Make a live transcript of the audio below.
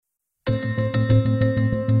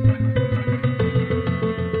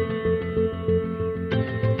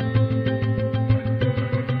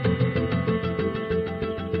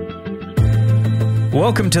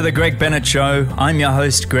Welcome to the Greg Bennett Show. I'm your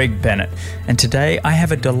host, Greg Bennett, and today I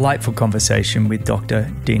have a delightful conversation with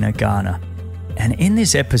Dr. Dena Garner. And in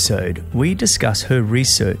this episode, we discuss her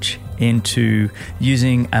research into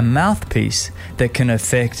using a mouthpiece that can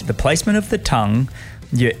affect the placement of the tongue,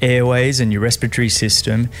 your airways and your respiratory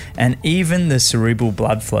system, and even the cerebral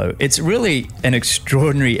blood flow. It's really an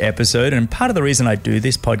extraordinary episode, and part of the reason I do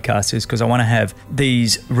this podcast is because I want to have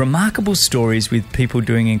these remarkable stories with people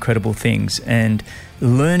doing incredible things and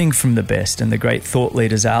learning from the best and the great thought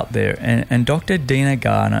leaders out there. And Dr. Dena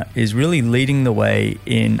Garner is really leading the way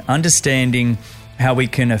in understanding how we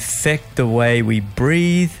can affect the way we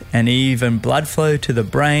breathe and even blood flow to the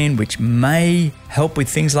brain, which may help with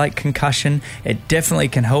things like concussion. It definitely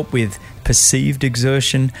can help with perceived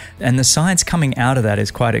exertion, and the science coming out of that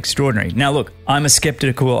is quite extraordinary. Now look, I'm a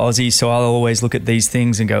skeptical Aussie, so I'll always look at these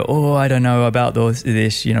things and go, oh, I don't know about this,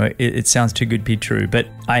 it sounds too good to be true. But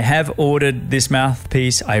I have ordered this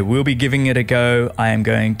mouthpiece. I will be giving it a go. I am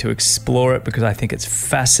going to explore it because I think it's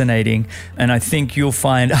fascinating, and I think you'll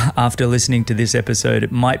find after listening to this episode,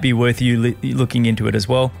 it might be worth you looking into it as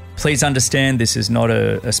well. Please understand this is not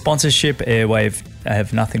a sponsorship. Airwave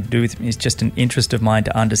have nothing to do with it. It's just an interest of mine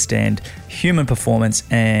to understand human performance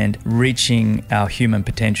and reaching our human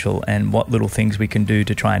potential and what little things we can do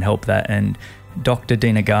to try and help that. And Dr.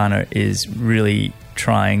 Dena Garner is really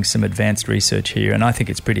trying some advanced research here, and I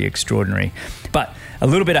think it's pretty extraordinary. But a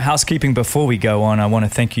little bit of housekeeping before we go on. I want to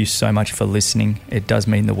thank you so much for listening. It does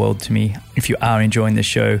mean the world to me. If you are enjoying the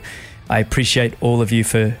show, I appreciate all of you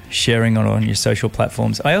for sharing it on your social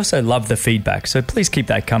platforms. I also love the feedback, so please keep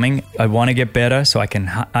that coming. I want to get better so I can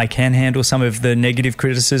handle some of the negative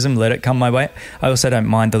criticism, let it come my way. I also don't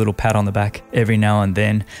mind the little pat on the back every now and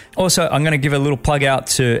then. Also, I'm going to give a little plug out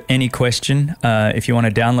to Any Question. If you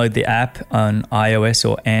want to download the app on iOS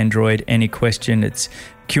or Android, Any Question, it's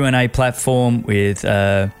Q&A platform with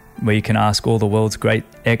where you can ask all the world's great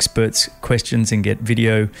experts questions and get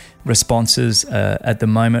video responses. At the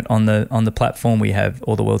moment on the platform, we have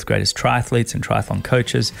all the world's greatest triathletes and triathlon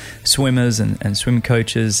coaches, swimmers and swim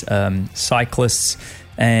coaches, cyclists,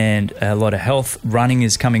 and a lot of health. Running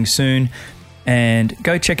is coming soon, and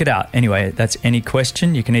go check it out. Anyway, that's Any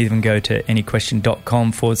Question. You can even go to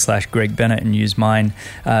anyquestion.com/Greg Bennett and use mine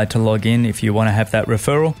to log in if you want to have that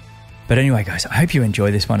referral. But anyway, guys, I hope you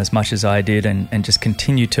enjoy this one as much as I did and just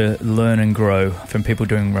continue to learn and grow from people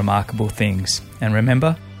doing remarkable things. And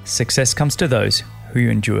remember, success comes to those who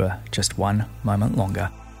endure just one moment longer.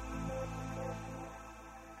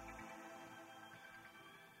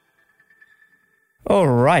 All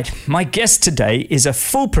right, my guest today is a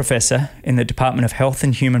full professor in the Department of Health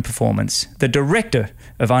and Human Performance, the Director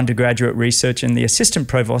of Undergraduate Research and the Assistant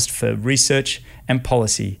Provost for Research and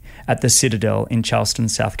Policy at the Citadel in Charleston,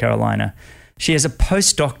 South Carolina. She has a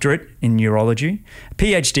postdoctorate in neurology, a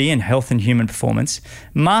PhD in health and human performance,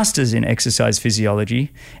 master's in exercise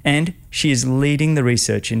physiology, and she is leading the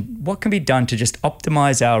research in what can be done to just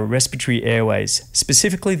optimize our respiratory airways,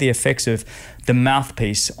 specifically the effects of the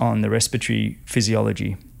mouthpiece on the respiratory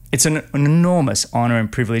physiology. It's an enormous honor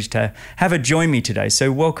and privilege to have her join me today.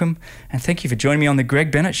 So welcome, and thank you for joining me on the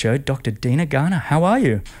Greg Bennett Show, Dr. Dena Garner. How are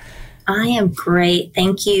you? I am great.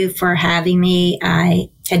 Thank you for having me. I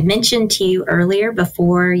had mentioned to you earlier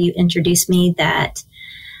before you introduced me that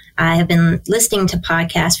I have been listening to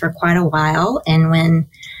podcasts for quite a while. And when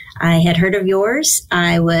I had heard of yours,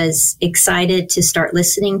 I was excited to start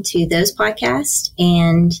listening to those podcasts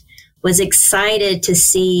and was excited to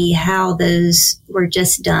see how those were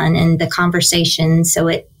just done and the conversation. So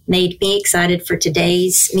it made me excited for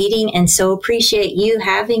today's meeting, and so appreciate you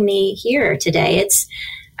having me here today.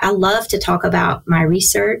 I love to talk about my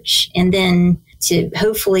research and then to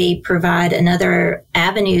hopefully provide another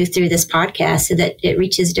avenue through this podcast so that it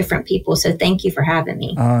reaches different people. So thank you for having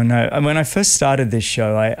me. Oh, no. When I first started this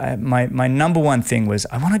show, my number one thing was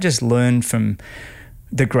I want to just learn from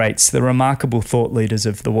the greats, the remarkable thought leaders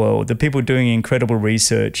of the world, the people doing incredible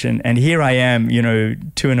research. And here I am,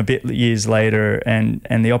 2 and a bit years later, and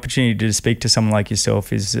the opportunity to speak to someone like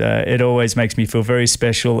yourself is, it always makes me feel very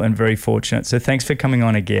special and very fortunate. So thanks for coming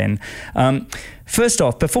on again. First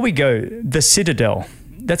off, before we go, the Citadel,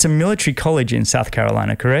 that's a military college in South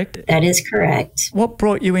Carolina, correct? That is correct. What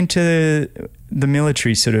brought you into the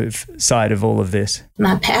military sort of side of all of this?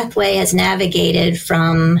 My pathway has navigated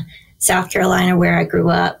from South Carolina, where I grew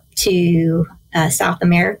up, to South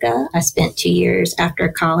America. I spent 2 years after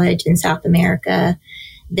college in South America,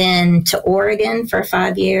 then to Oregon for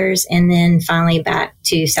 5 years, and then finally back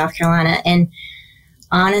to South Carolina. And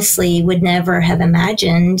honestly, would never have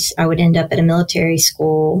imagined I would end up at a military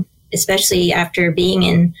school, especially after being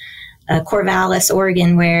in Corvallis,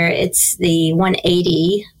 Oregon, where it's the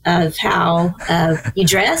 180 of how you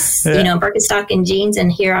dress, Birkenstock and jeans.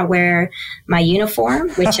 And here I wear my uniform,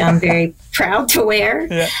 which I'm very proud to wear.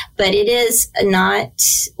 Yeah. But it is not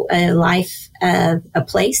a life, a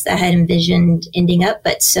place that I had envisioned ending up,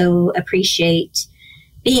 but so appreciate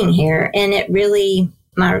being here. And it really,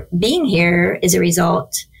 my being here is a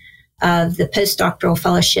result of the postdoctoral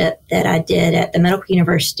fellowship that I did at the Medical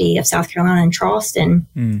University of South Carolina in Charleston.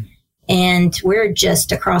 And we're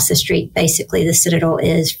just across the street. Basically, the Citadel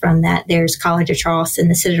is from that. There's College of Charleston,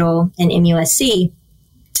 the Citadel, and MUSC.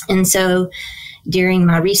 And so during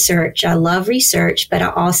my research, I love research, but I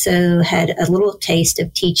also had a little taste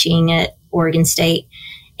of teaching at Oregon State.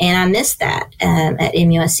 And I missed that at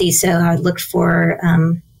MUSC. So I looked for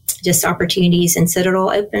just opportunities, and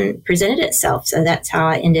Citadel presented itself. So that's how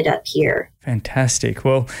I ended up here. Fantastic.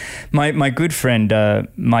 Well, my good friend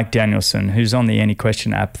Mike Danielson, who's on the Any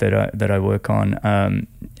Question app that I work on,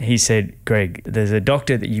 he said, Greg, there's a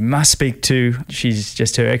doctor that you must speak to. She's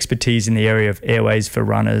just her expertise in the area of airways for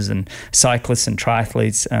runners and cyclists and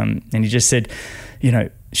triathletes. And he just said,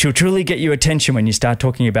 she'll truly get your attention when you start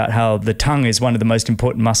talking about how the tongue is one of the most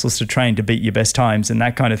important muscles to train to beat your best times and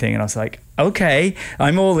that kind of thing. And I was like, okay,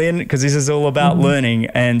 I'm all in, because this is all about learning.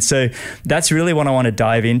 And so that's really what I want to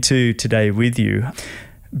dive into today with you.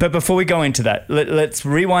 But before we go into that, let's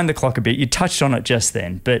rewind the clock a bit. You touched on it just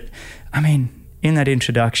then, but I mean, in that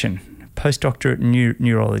introduction, postdoctorate in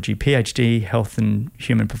neurology, PhD, health and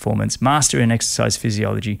human performance, master in exercise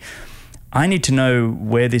physiology. I need to know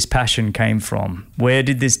where this passion came from. Where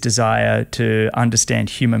did this desire to understand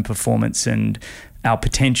human performance and our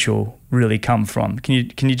potential really come from? Can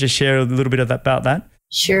you just share a little bit about that?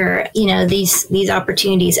 Sure. These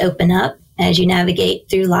opportunities open up as you navigate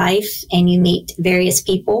through life and you meet various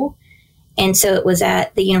people. And so it was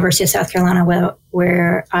at the University of South Carolina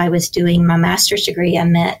where I was doing my master's degree. I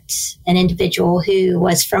met an individual who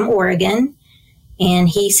was from Oregon. And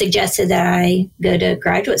he suggested that I go to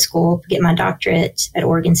graduate school, get my doctorate at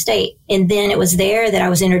Oregon State. And then it was there that I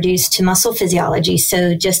was introduced to muscle physiology.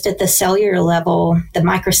 So just at the cellular level, the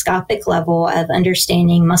microscopic level of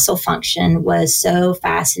understanding muscle function was so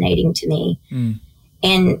fascinating to me.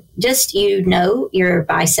 And just, your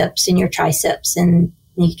biceps and your triceps, and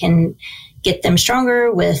you can get them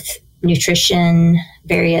stronger with nutrition,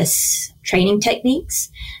 various training techniques.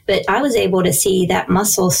 But I was able to see that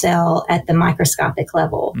muscle cell at the microscopic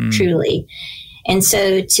level, truly. And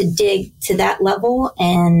so to dig to that level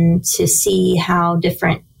and to see how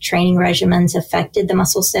different training regimens affected the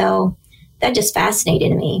muscle cell, that just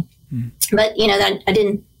fascinated me. But, that I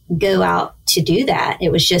didn't go out to do that.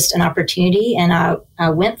 It was just an opportunity, and I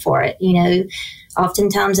went for it.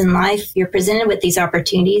 Oftentimes in life, you're presented with these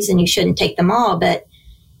opportunities and you shouldn't take them all. But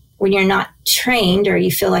when you're not trained, or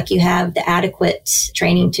you feel like you have the adequate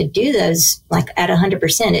training to do those, like at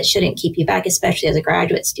 100%, it shouldn't keep you back, especially as a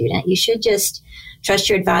graduate student. You should just trust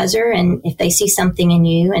your advisor, and if they see something in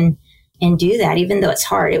you, and do that, even though it's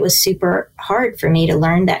hard. It was super hard for me to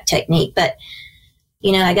learn that technique. But,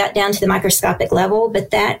 I got down to the microscopic level,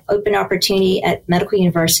 but that opened opportunity at Medical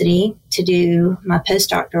University to do my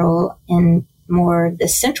postdoctoral in more the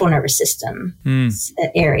central nervous system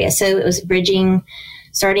area. So it was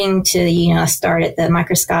starting to, I start at the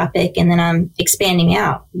microscopic, and then I'm expanding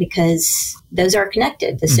out, because those are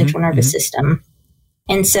connected, the central nervous system.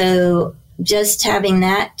 And so just having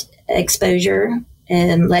that exposure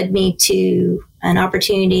led me to an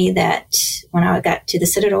opportunity that when I got to the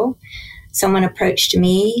Citadel, someone approached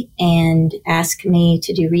me and asked me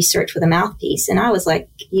to do research with a mouthpiece. And I was like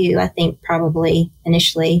I think probably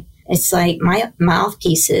initially, it's like my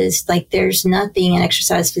mouthpieces, like there's nothing in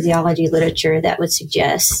exercise physiology literature that would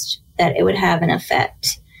suggest that it would have an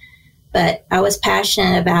effect. But I was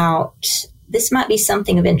passionate about this might be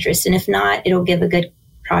something of interest. And if not, it'll give a good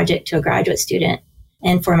project to a graduate student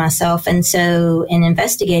and for myself. And so in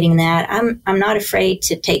investigating that, I'm not afraid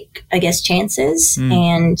to take, chances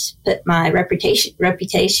and put my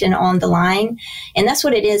reputation on the line. And that's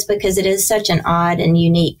what it is, because it is such an odd and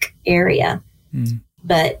unique area.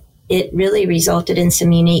 But it really resulted in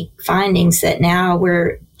some unique findings that now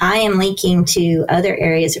I am linking to other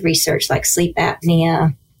areas of research like sleep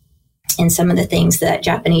apnea and some of the things that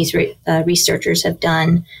Japanese researchers have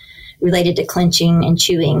done related to clenching and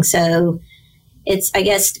chewing. So it's,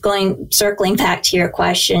 circling back to your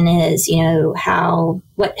question is,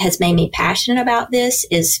 what has made me passionate about this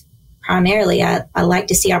is primarily I like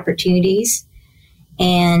to see opportunities.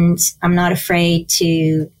 And I'm not afraid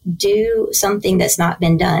to do something that's not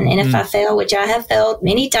been done. And if I fail, which I have failed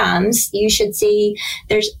many times, you should see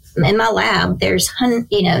there's in my lab, there's,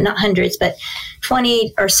 not hundreds, but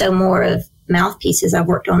 20 or so more of mouthpieces I've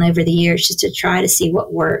worked on over the years just to try to see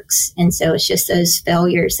what works. And so it's just those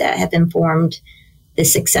failures that have informed the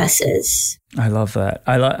successes. I love that.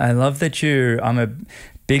 I love that I'm a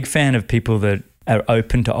big fan of people that are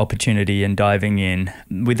open to opportunity and diving in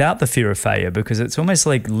without the fear of failure, because it's almost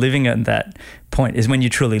like living at that point is when you're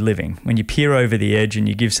truly living, when you peer over the edge and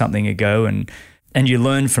you give something a go and you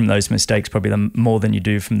learn from those mistakes probably more than you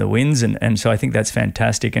do from the wins. And so I think that's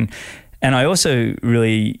fantastic. And I also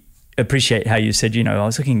really appreciate how you said, I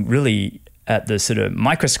was looking really at the sort of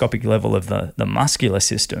microscopic level of the muscular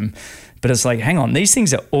system, but it's like, hang on, these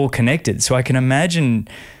things are all connected. So I can imagine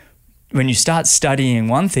when you start studying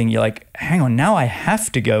one thing, you're like, hang on, now I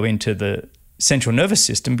have to go into the central nervous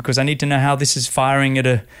system because I need to know how this is firing at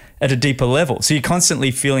a deeper level. So you're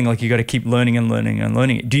constantly feeling like you got to keep learning and learning and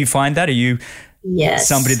learning. Do you find that? Are you Yes.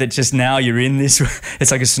 somebody that just now you're in this,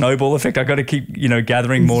 it's like a snowball effect. I got to keep,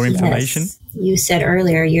 gathering more information. You said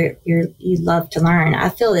earlier, you love to learn. I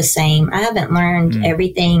feel the same. I haven't learned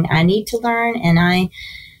everything I need to learn, and I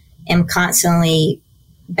am constantly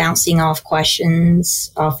bouncing off questions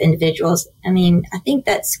off individuals. I mean, I think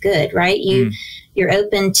that's good, right? You're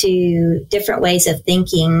open to different ways of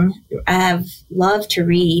thinking. I have loved to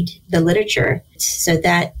read the literature. So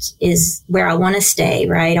that is where I want to stay,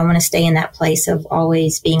 right? I want to stay in that place of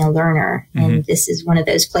always being a learner. And this is one of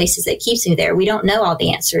those places that keeps me there. We don't know all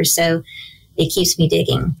the answers, so it keeps me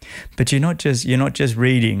digging. But you're not just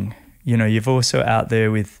reading, you've also out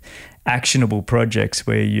there with actionable projects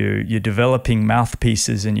where you're developing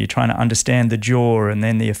mouthpieces and you're trying to understand the jaw and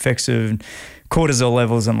then the effects of cortisol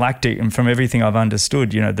levels and lactic. And from everything I've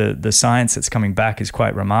understood, the science that's coming back is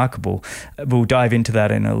quite remarkable. We'll dive into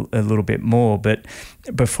that in a little bit more. But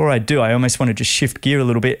before I do, I almost want to just shift gear a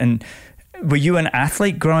little bit. And were you an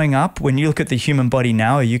athlete growing up? When you look at the human body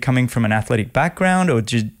now, are you coming from an athletic background, or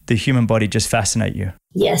did the human body just fascinate you?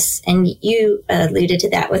 Yes. And you alluded to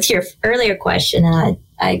that with your earlier question. And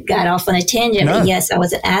I got off on a tangent. No. But yes, I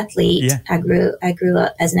was an athlete. Yeah. I grew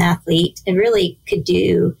up as an athlete and really could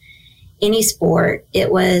do any sport.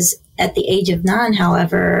 It was at the age of 9,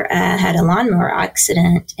 however, I had a lawnmower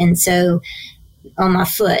accident. And so on my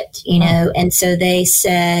foot, and so they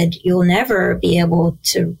said, you'll never be able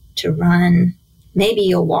to run. Maybe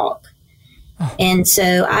you'll walk. Oh. And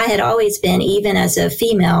so I had always been, even as a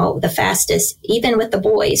female, the fastest, even with the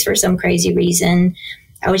boys for some crazy reason.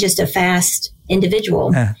 I was just a fast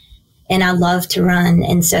individual. Yeah. And I love to run.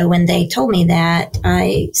 And so when they told me that,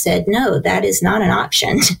 I said, no, that is not an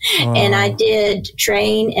option. Oh. And I did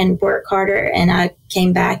train and work harder. And I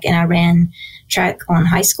came back and I ran track on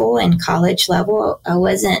high school and college level. I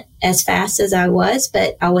wasn't as fast as I was,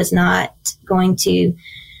 but I was not going to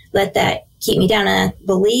let that keep me down. I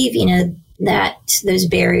believe, that those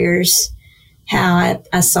barriers, how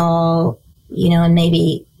I saw, and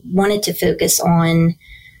maybe wanted to focus on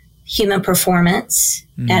human performance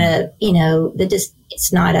at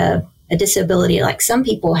it's not a disability like some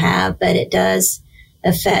people have, but it does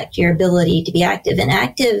affect your ability to be active, and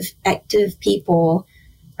active people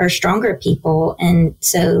are stronger people. And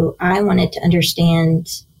so I wanted to understand,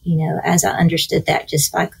 as I understood that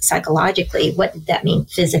just psychologically, what did that mean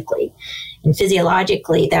physically? And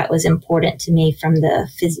physiologically, that was important to me from the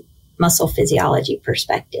muscle physiology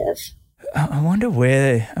perspective. I wonder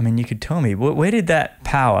you could tell me, where did that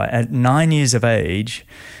power at 9 years of age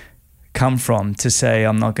come from to say,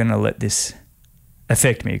 I'm not going to let this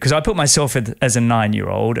affect me? Because I put myself as a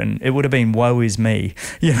 9-year-old and it would have been, woe is me.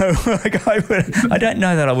 I don't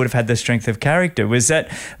know that I would have had the strength of character.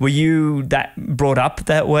 Were you that brought up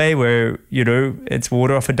that way where, it's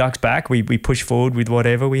water off a duck's back? We push forward with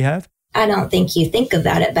whatever we have? I don't think you think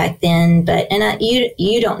about it back then,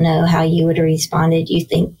 you don't know how you would have responded. You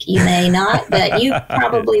think you may not, but you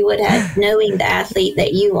probably would have, knowing the athlete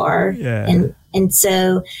that you are. Yeah. And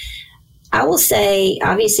so I will say,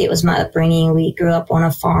 obviously it was my upbringing. We grew up on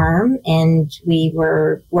a farm and we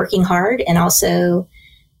were working hard, and also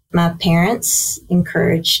my parents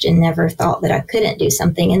encouraged and never thought that I couldn't do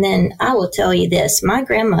something. And then I will tell you this, my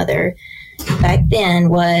grandmother back then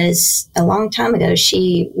was a long time ago.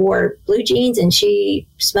 She wore blue jeans and she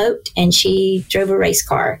smoked and she drove a race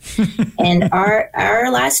car. And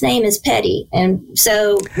our last name is Petty. And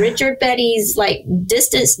so Richard Petty's like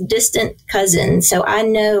distant cousin. So I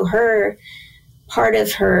know her, part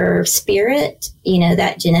of her spirit,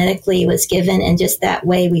 that genetically was given, and just that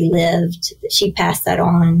way we lived. She passed that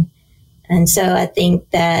on And so I think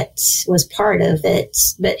that was part of it.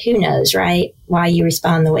 But who knows, right? Why you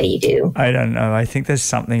respond the way you do. I don't know. I think there's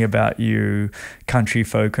something about you country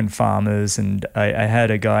folk and farmers. And I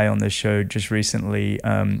had a guy on the show just recently,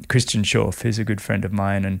 Christian Schorf, who's a good friend of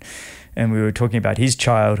mine. And we were talking about his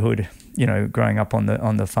childhood, growing up on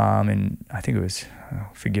the farm. And I think it was,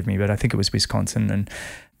 forgive me, but I think it was Wisconsin. And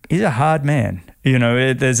he's a hard man.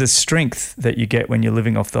 There's a strength that you get when you're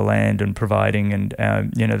living off the land and providing, and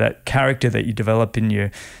that character that you develop in your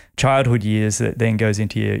childhood years that then goes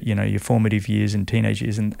into your formative years and teenage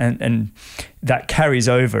years, and that carries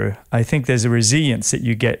over. I think there's a resilience that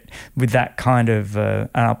you get with that kind of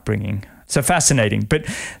upbringing. So fascinating. But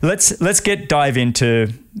let's dive into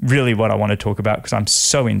really what I want to talk about, because I'm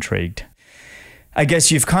so intrigued. I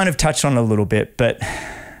guess you've kind of touched on it a little bit, but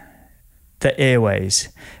the airways.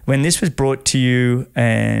 When this was brought to you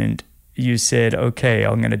and you said, okay,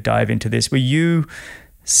 I'm going to dive into this, were you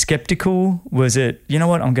skeptical? Was it, you know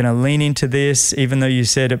what, I'm going to lean into this, even though you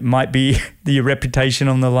said it might be your reputation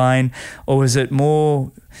on the line? Or was it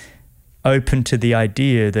more open to the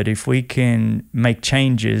idea that if we can make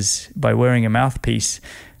changes by wearing a mouthpiece,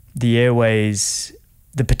 the airways,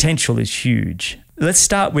 the potential is huge? Let's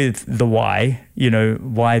start with the why,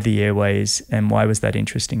 why the airways, and why was that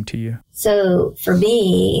interesting to you? So for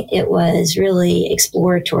me, it was really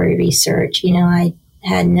exploratory research. I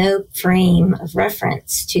had no frame of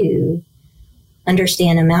reference to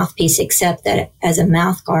understand a mouthpiece except that as a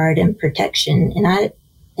mouth guard and protection. And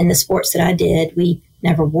in the sports that I did, we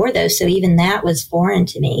never wore those. So even that was foreign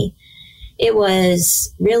to me. It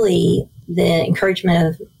was really the encouragement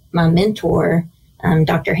of my mentor,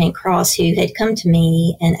 Dr. Hank Cross, who had come to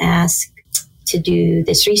me and asked to do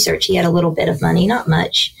this research. He had a little bit of money, not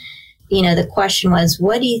much. The question was,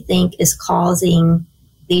 what do you think is causing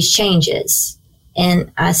these changes?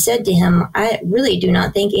 And I said to him, I really do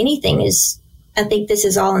not think anything is, I think this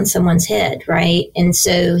is all in someone's head, right? And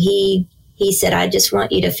so he said, I just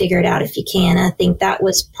want you to figure it out if you can. I think that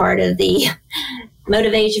was part of the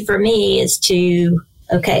motivation for me, is to,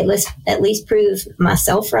 okay, let's at least prove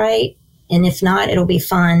myself right. And if not, it'll be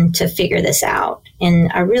fun to figure this out. And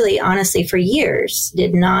I really, honestly, for years,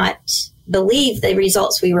 did not believe the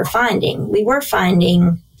results we were finding. We were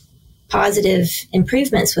finding positive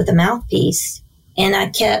improvements with the mouthpiece. And I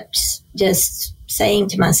kept just saying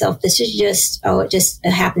to myself, this is just a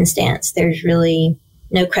happenstance. There's really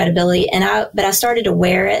no credibility. But I started to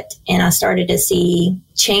wear it, and I started to see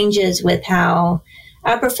changes with how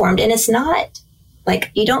I performed. And it's not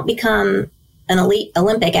like you don't become an elite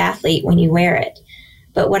Olympic athlete when you wear it.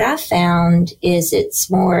 But what I found is it's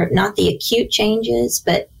more not the acute changes,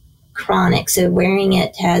 but chronic. So wearing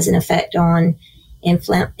it has an effect on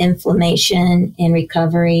inflammation and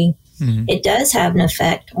recovery. Mm-hmm. It does have an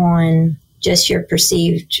effect on just your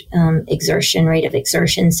perceived rate of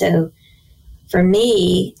exertion. So for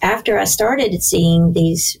me, after I started seeing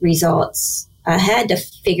these results, I had to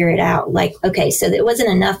figure it out. Like, okay, so it wasn't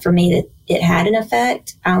enough for me that it had an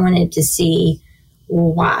effect. I wanted to see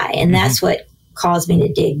why. And that's what caused me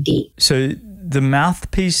to dig deep. So the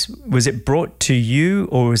mouthpiece, was it brought to you,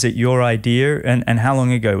 or was it your idea? And how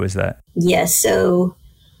long ago was that? Yes. So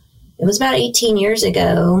it was about 18 years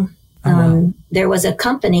ago. Wow. There was a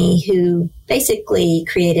company who basically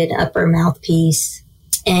created an upper mouthpiece,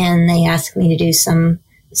 and they asked me to do some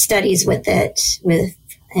studies with it.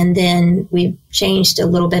 And then we changed a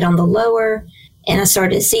little bit on the lower, and I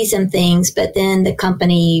started to see some things, but then the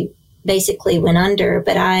company basically went under.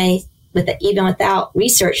 But even without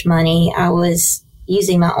research money, I was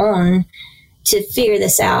using my own to figure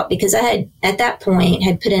this out, because I had, at that point,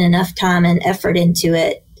 had put in enough time and effort into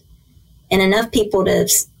it, and enough people to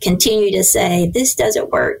continue to say, this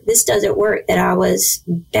doesn't work, that I was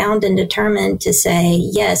bound and determined to say,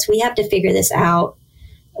 yes, we have to figure this out,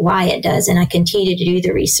 why it does. And I continued to do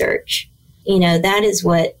the research. That is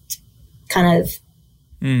what kind of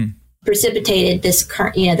precipitated this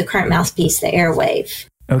current, the current mouthpiece, the Airwave.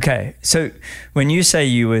 Okay. So when you say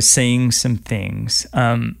you were seeing some things,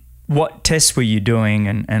 what tests were you doing,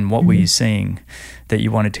 and what were you seeing that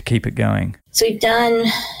you wanted to keep it going? So we've done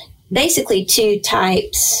basically two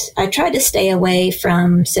types. I tried to stay away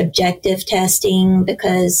from subjective testing,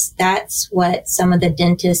 because that's what some of the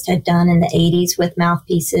dentists had done in the 80s with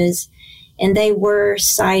mouthpieces. And they were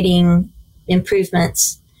citing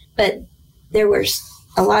improvements, but there was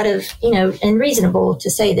a lot of, and reasonable to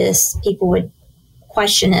say this, people would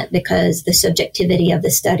question it because the subjectivity of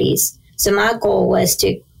the studies. So my goal was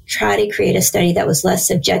to try to create a study that was less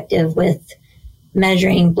subjective, with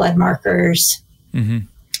measuring blood markers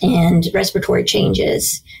and respiratory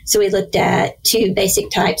changes. So we looked at 2 basic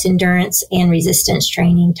types, endurance and resistance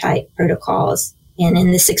training type protocols. And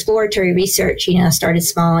in this exploratory research, I started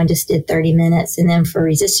small and just did 30 minutes. And then for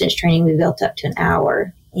resistance training, we built up to an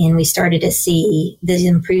hour. And we started to see these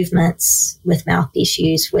improvements with mouthpiece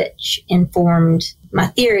use, which informed my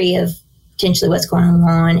theory of potentially what's going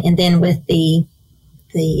on. And then with the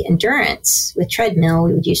endurance, with treadmill,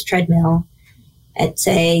 we would use treadmill at,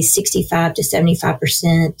 say, 65 to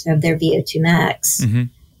 75% of their VO2 max. Mm-hmm.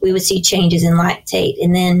 We would see changes in lactate.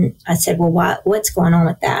 And then I said, well, what's going on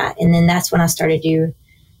with that? And then that's when I started to do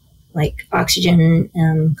like oxygen,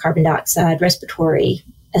 carbon dioxide, respiratory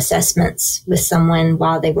assessments with someone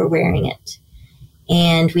while they were wearing it.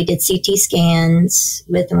 And we did CT scans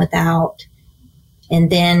with and without. And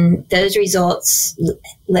then those results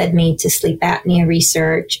led me to sleep apnea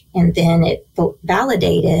research. And then it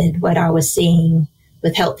validated what I was seeing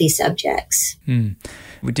with healthy subjects.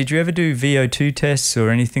 Did you ever do VO2 tests or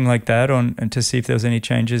anything like that and to see if there was any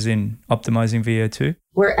changes in optimizing VO2?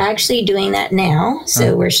 We're actually doing that now.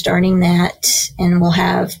 So we're starting that, and we'll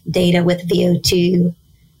have data with VO2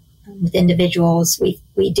 with individuals.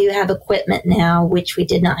 We do have equipment now, which we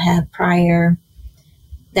did not have prior,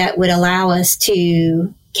 that would allow us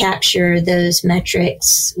to capture those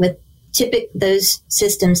metrics. With those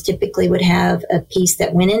systems typically would have a piece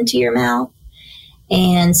that went into your mouth.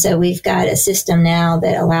 And so we've got a system now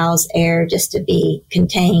that allows air just to be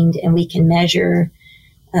contained, and we can measure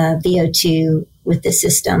VO2 with the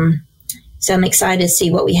system. So I'm excited to see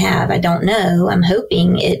what we have. I don't know. I'm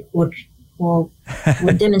hoping it will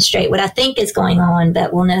demonstrate what I think is going on,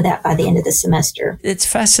 but we'll know that by the end of the semester. It's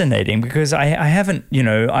fascinating because I haven't,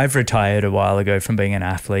 I've retired a while ago from being an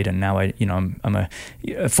athlete, and now I'm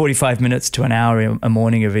a 45 minutes to an hour a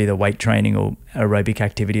morning of either weight training or aerobic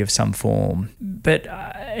activity of some form. But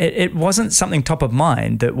it wasn't something top of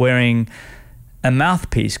mind that wearing a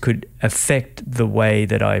mouthpiece could affect the way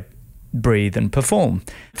that I breathe and perform.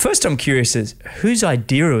 First, I'm curious as whose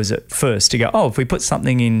idea was it first to go, if we put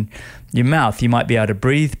something in your mouth, you might be able to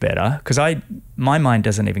breathe better, because my mind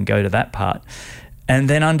doesn't even go to that part. And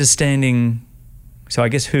then understanding, so I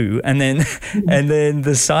guess who, and then and then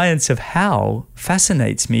the science of how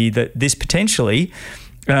fascinates me, that this potentially,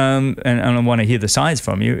 and I want to hear the science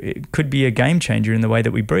from you, it could be a game changer in the way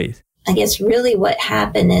that we breathe. I guess really what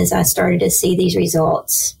happened is I started to see these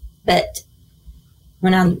results, but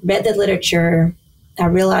when I read the literature, I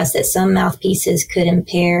realized that some mouthpieces could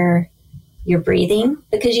impair your breathing,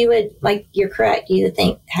 because you're correct, you would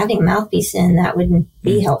think having a mouthpiece in, that wouldn't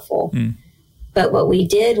be helpful. But what we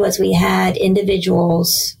did was we had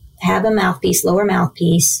individuals have a mouthpiece, lower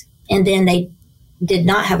mouthpiece, and then they did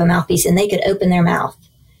not have a mouthpiece, and they could open their mouth.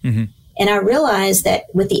 Mm-hmm. And I realized that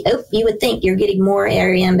with you would think you're getting more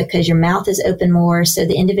air in because your mouth is open more. So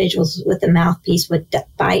the individuals with the mouthpiece would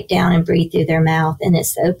bite down and breathe through their mouth, and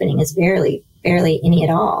the opening is barely any at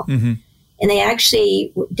all. Mm-hmm. And they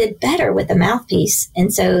actually did better with the mouthpiece.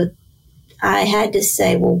 And so I had to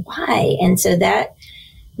say, well, why? And so that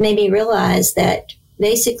made me realize that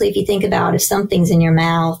basically, if you think about if something's in your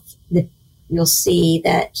mouth, you'll see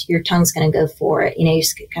that your tongue's going to go for it. You're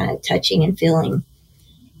just kind of touching and feeling.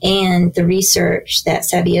 And the research that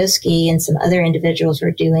Sabioski and some other individuals were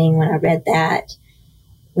doing, when I read that,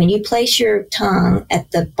 when you place your tongue at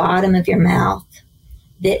the bottom of your mouth,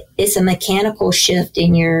 that it's a mechanical shift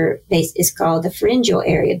in your base. It's called the pharyngeal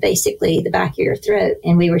area, basically the back of your throat.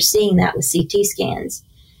 And we were seeing that with CT scans.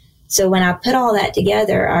 So when I put all that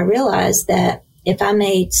together, I realized that if I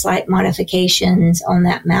made slight modifications on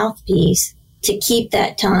that mouthpiece to keep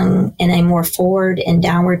that tongue in a more forward and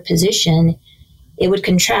downward position, it would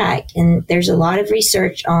contract. And there's a lot of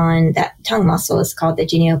research on that tongue muscle. It's called the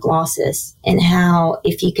genioglossus, and how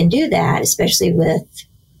if you can do that, especially with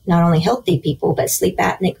not only healthy people, but sleep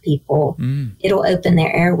apneic people, it'll open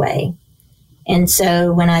their airway. And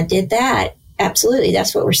so when I did that, absolutely,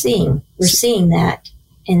 that's what we're seeing. We're seeing that.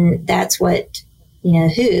 And that's what,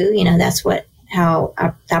 that's how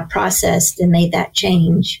I processed and made that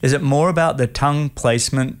change. Is it more about the tongue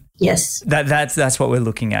placement? Yes. That's what we're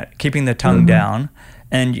looking at, keeping the tongue down.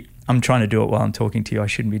 And I'm trying to do it while I'm talking to you. I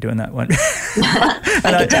shouldn't be doing that one.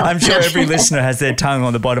 And I'm sure every listener has their tongue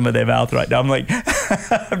on the bottom of their mouth right now. I'm like,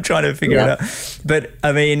 I'm trying to figure it out. But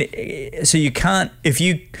I mean, so you can't, if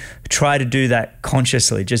you try to do that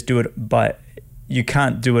consciously, just do it you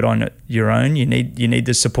can't do it on your own. You need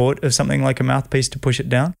the support of something like a mouthpiece to push it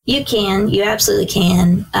down. You absolutely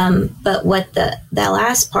can. But what the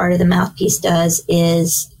last part of the mouthpiece does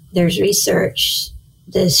is there's research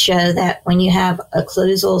to show that when you have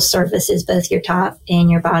occlusal surfaces, both your top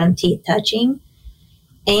and your bottom teeth touching,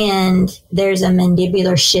 And there's a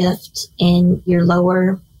mandibular shift in your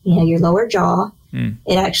lower jaw.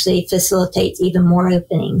 It actually facilitates even more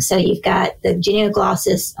opening. So you've got the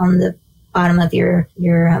genioglossus on the bottom of your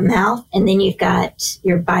mouth, and then you've got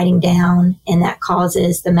your biting down, and that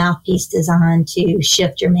causes the mouthpiece design to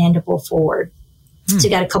shift your mandible forward. So you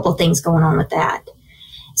got a couple things going on with that.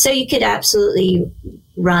 So you could absolutely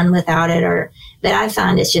run without it, but I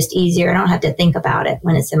find it's just easier. I don't have to think about it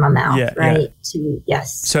when it's in my mouth, right? Yeah.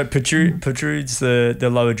 So it protrudes the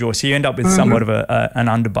lower jaw, so you end up with somewhat of an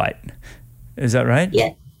underbite. Is that right?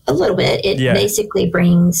 Yeah, a little bit. It basically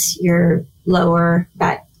brings your lower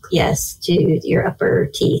back, to your upper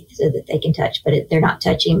teeth so that they can touch, but they're not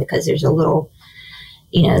touching because there's a little,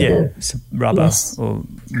 some rubber or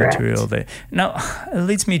material there. Now, it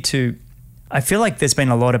leads me to, I feel like there's been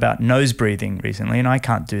a lot about nose breathing recently, and I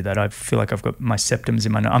can't do that. I feel like I've got my septums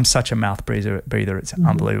in my nose. I'm such a mouth breather. It's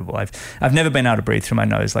unbelievable. I've never been able to breathe through my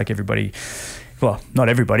nose like everybody. Well, not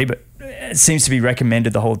everybody, but it seems to be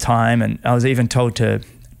recommended the whole time. And I was even told to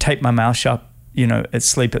tape my mouth shut, at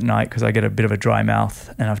sleep at night because I get a bit of a dry mouth.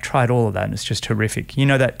 And I've tried all of that, and it's just horrific. You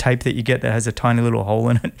know that tape that you get that has a tiny little hole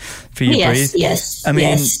in it for you to breathe? Yes. I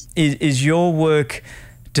mean, is your work,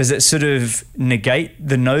 does it sort of negate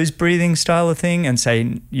the nose breathing style of thing and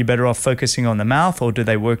say you're better off focusing on the mouth, or do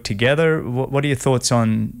they work together? What are your thoughts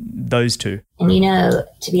on those two? And,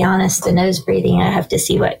 to be honest, the nose breathing, I have to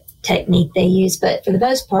see what technique they use, but for the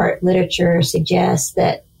most part, literature suggests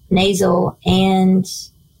that nasal and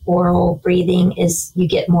oral breathing you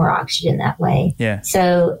get more oxygen that way. Yeah.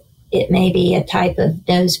 So it may be a type of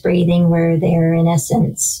nose breathing where they're in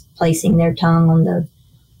essence placing their tongue on the,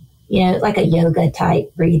 like a yoga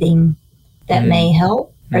type breathing that may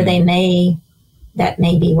help, or that may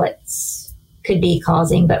be what's could be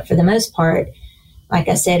causing. But for the most part, like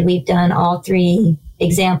I said, we've done all three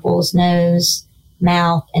examples: nose,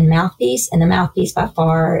 mouth, and mouthpiece. And the mouthpiece by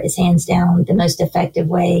far is hands down the most effective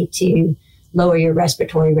way to lower your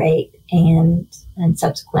respiratory rate and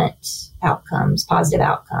subsequent outcomes, positive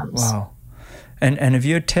outcomes. Wow. And have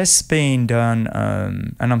your tests been done,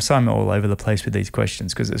 and I'm sorry I'm all over the place with these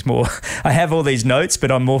questions because it's more, I have all these notes,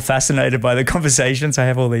 but I'm more fascinated by the conversations. I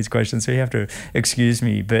have all these questions, so you have to excuse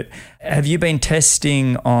me. But have you been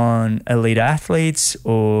testing on elite athletes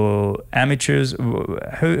or amateurs? Who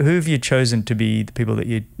have you chosen to be the people that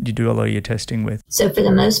you do a lot of your testing with? So for the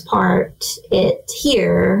most part,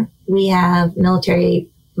 here we have military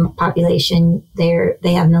population.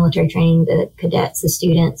 They have military training, the cadets, the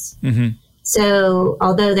students. Mm-hmm. So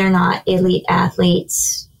although they're not elite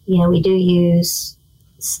athletes, we do use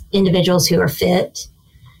individuals who are fit,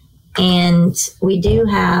 and we do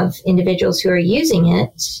have individuals who are using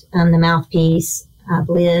it. The mouthpiece, I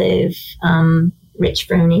believe, Rich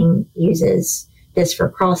Froning uses this for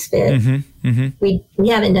CrossFit. Mm-hmm, mm-hmm. We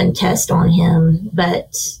haven't done tests on him,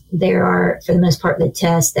 but there are, for the most part, the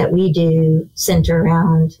tests that we do center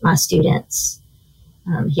around my students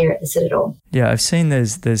here at the Citadel. Yeah, I've seen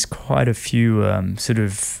there's quite a few sort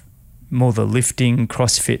of more the lifting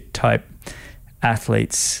CrossFit type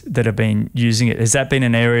athletes that have been using it. Has that been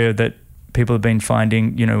an area that people have been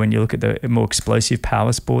finding, when you look at the more explosive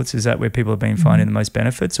power sports, is that where people have been finding the most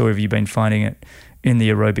benefits, or have you been finding it in the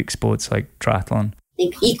aerobic sports like triathlon? I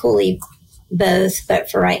think equally both,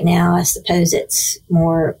 but for right now, I suppose there's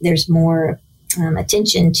more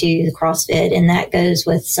attention to the CrossFit, and that goes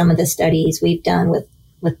with some of the studies we've done with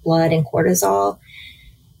blood and cortisol,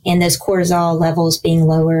 and those cortisol levels being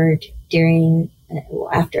lowered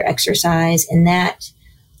after exercise, and that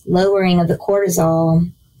lowering of the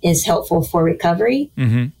cortisol is helpful for recovery.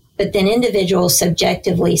 Mm-hmm. But then individuals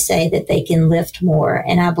subjectively say that they can lift more,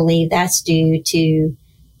 and I believe that's due to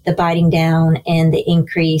the biting down and the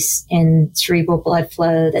increase in cerebral blood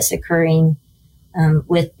flow that's occurring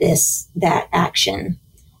with that action.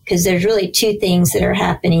 Because there's really two things that are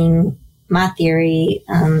happening. My theory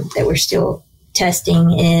that we're still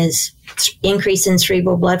testing is increase in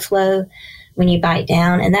cerebral blood flow when you bite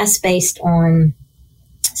down. And that's based on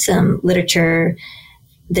some literature.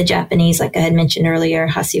 The Japanese, like I had mentioned earlier,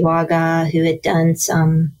 Hashiwaga, who had done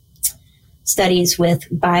some studies with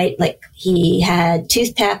bite, like he had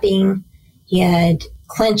tooth tapping, he had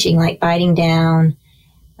clenching, like biting down,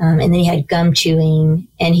 and then he had gum chewing,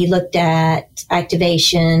 and he looked at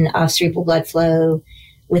activation of cerebral blood flow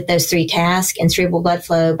with those three tasks, and cerebral blood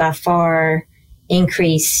flow by far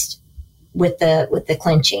increased with the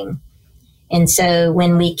clenching. And so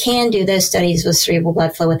when we can do those studies with cerebral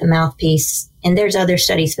blood flow with the mouthpiece, and there's other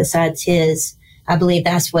studies besides his, I believe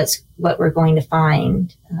that's what we're going to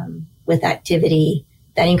find with activity,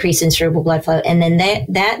 that increase in cerebral blood flow. And then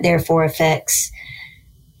that therefore affects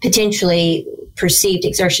potentially perceived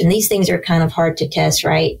exertion. These things are kind of hard to test,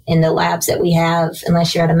 right, in the labs that we have,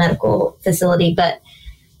 unless you're at a medical facility. But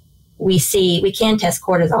we can test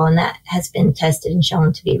cortisol, and that has been tested and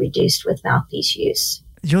shown to be reduced with mouthpiece use.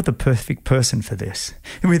 You're the perfect person for this.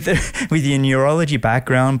 With your neurology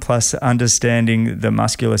background plus understanding the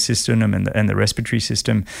muscular system and the respiratory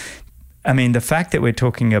system, I mean, the fact that we're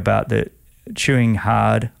talking about the chewing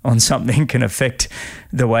hard on something can affect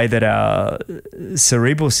the way that our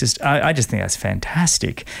cerebral system, I just think that's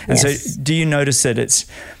fantastic. And yes. So do you notice that it's,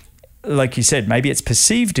 like you said, maybe it's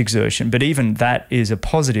perceived exertion, but even that is a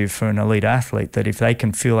positive for an elite athlete, that if they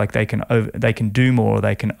can feel like they can do more, or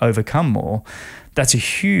they can overcome more, that's a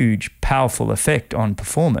huge, powerful effect on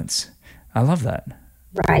performance. I love that.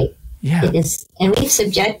 Right. Yeah. It is. And we've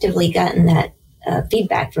subjectively gotten that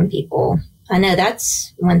feedback from people. I know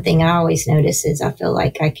that's one thing I always notice is I feel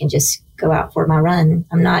like I can just go out for my run.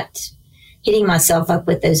 I'm not hitting myself up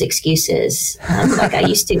with those excuses like I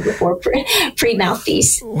used to before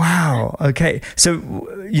pre-mouthpiece. Wow. Okay. So,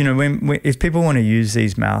 when if people want to use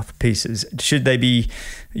these mouthpieces, should they be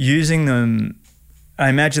using them? I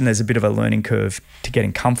imagine there's a bit of a learning curve to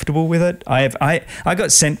getting comfortable with it. I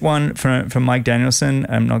got sent one from Mike Danielson,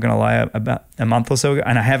 I'm not going to lie, about a month or so ago,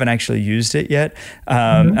 and I haven't actually used it yet.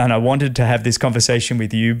 And I wanted to have this conversation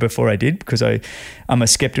with you before I did, because I'm a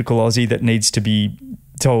skeptical Aussie that needs to be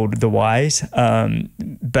told the whys.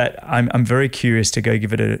 But I'm very curious to go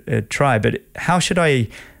give it a try. But how should I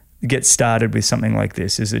get started with something like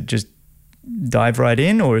this? Is it just dive right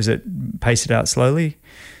in, or is it pace it out slowly?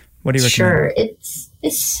 What do you recommend? Sure,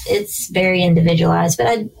 it's very individualized,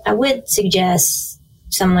 but I would suggest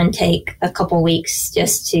someone take a couple weeks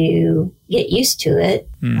just to get used to it.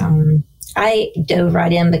 I dove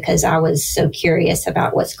right in because I was so curious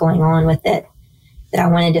about what's going on with it, that I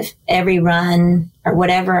wanted to, every run or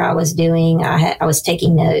whatever I was doing, I was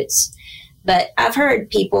taking notes. But I've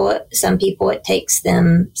heard some people, it takes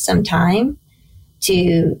them some time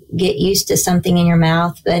to get used to something in your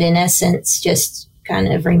mouth, but in essence, just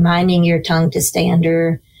kind of reminding your tongue to stay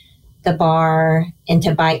under the bar and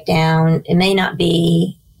to bite down. It may not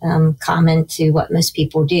be common to what most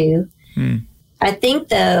people do. I think,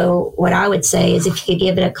 though, what I would say is if you could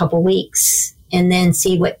give it a couple weeks and then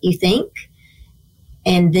see what you think,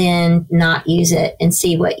 and then not use it and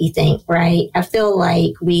see what you think, right? I feel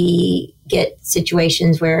like we get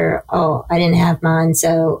situations where, I didn't have mine,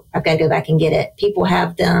 so I've got to go back and get it. People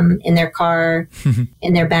have them in their car,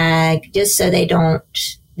 in their bag, just so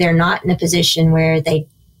they're not in a position where they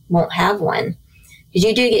won't have one. Because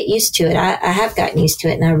you do get used to it. I have gotten used to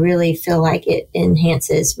it, and I really feel like it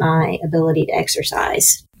enhances my ability to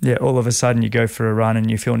exercise. Yeah, all of a sudden you go for a run and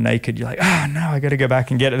you feel naked. You're like, oh no, I got to go back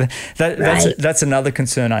and get it. That's another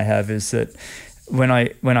concern I have, is that when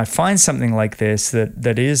I find something like this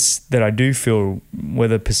that I do feel,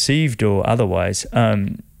 whether perceived or otherwise,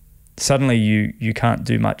 suddenly you can't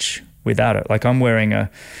do much without it. Like I'm wearing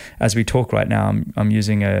as we talk right now, I'm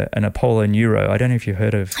using an Apollo Neuro. I don't know if you've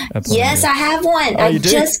heard of Apollo Yes, Neuro. I have one. I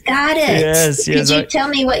just got it. Yes. Could you tell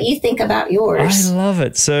me what you think about yours? I love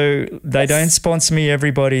it. So they don't sponsor me,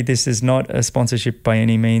 everybody. This is not a sponsorship by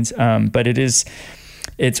any means, but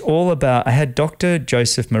it's all about, I had Dr.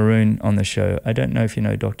 Joseph Maroon on the show. I don't know if you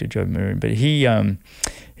know Dr. Joe Maroon, but he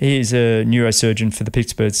is a neurosurgeon for the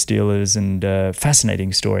Pittsburgh Steelers, and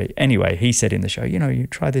fascinating story. Anyway, he said in the show, you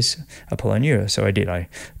try this Apollo Neuro. So I did. I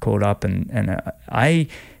called up and I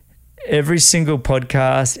every single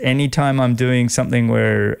podcast, anytime I'm doing something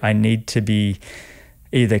where I need to be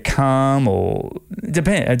either calm or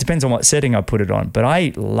it depends on what setting I put it on, but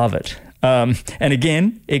I love it. And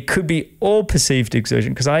again, it could be all perceived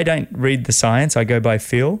exertion because I don't read the science. I go by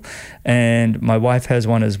feel, and my wife has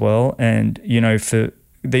one as well. And, for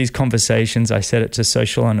these conversations, I set it to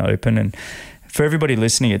social and open. And for everybody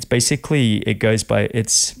listening, it's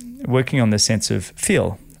working on the sense of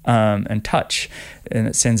feel and touch, and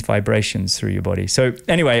it sends vibrations through your body. So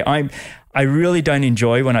anyway, I really don't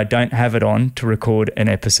enjoy when I don't have it on to record an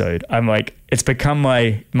episode. I'm like, it's become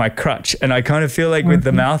my crutch. And I kind of feel like with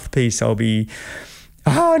the mouthpiece, I'll be,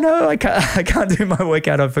 oh no, I can't do my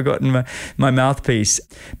workout. I've forgotten my mouthpiece.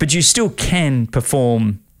 But you still can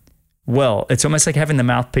perform well. It's almost like having the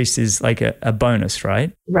mouthpiece is like a bonus,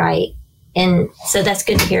 right? Right. And so that's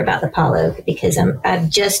good to hear about the Apollo, because I've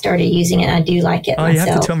just started using it. And I do like it myself. You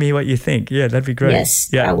have to tell me what you think. Yeah, that'd be great. Yes,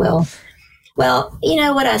 yeah. I will. Well,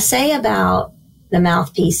 what I say about the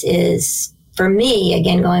mouthpiece is, for me,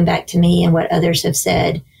 again, going back to me and what others have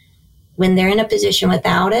said, when they're in a position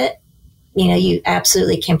without it, you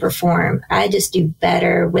absolutely can perform. I just do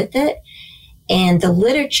better with it. And the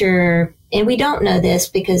literature, and we don't know this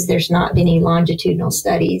because there's not any longitudinal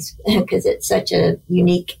studies because it's such a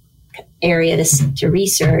unique area to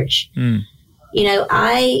research. You know,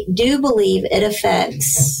 I do believe it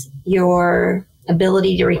affects your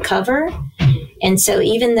ability to recover. And so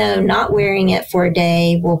even though not wearing it for a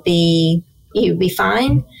day you'll be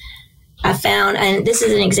fine, I found, and this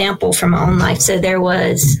is an example from my own life. So there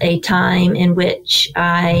was a time in which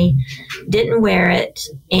I didn't wear it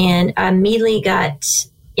and I immediately got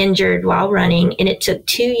injured while running. And it took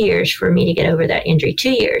 2 years for me to get over that injury,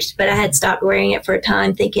 2 years. But I had stopped wearing it for a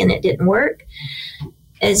time thinking it didn't work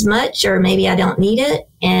as much, or maybe I don't need it.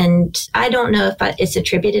 And I don't know if it's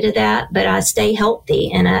attributed to that, but I stay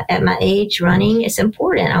healthy. And at my age, running is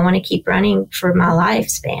important. I want to keep running for my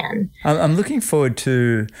lifespan. I'm looking forward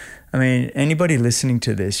to, I mean, anybody listening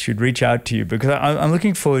to this should reach out to you because I'm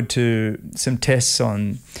looking forward to some tests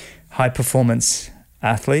on high performance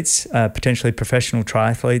athletes, potentially professional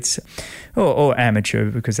triathletes or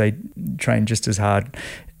amateur because they train just as hard,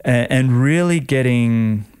 and really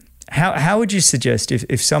getting... How would you suggest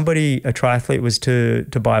if somebody, a triathlete, was to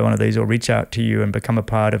buy one of these or reach out to you and become a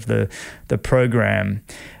part of the program,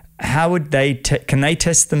 how would they, can they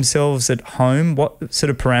test themselves at home? What sort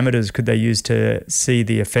of parameters could they use to see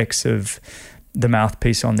the effects of the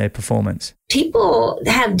Mouthpiece on their performance? People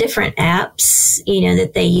have different apps,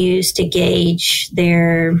 that they use to gauge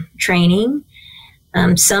their training.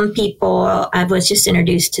 Some people, I was just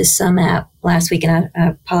introduced to some app last week, and I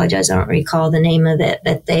apologize, I don't recall the name of it,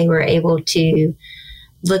 but they were able to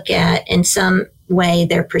look at in some way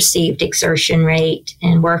their perceived exertion rate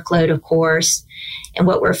and workload, of course. And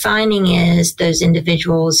what we're finding is those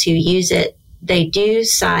individuals who use it, they do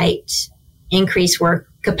cite increased work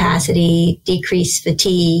capacity, decreased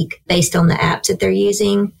fatigue based on the apps that they're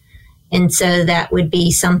using. And so that would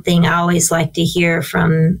be something I always like to hear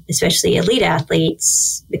from, especially elite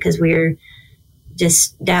athletes, because we're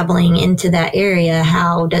just dabbling into that area.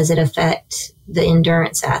 How does it affect the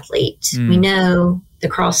endurance athlete? We know the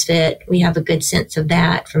CrossFit, we have a good sense of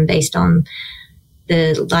that from based on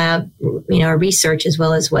the lab, research, as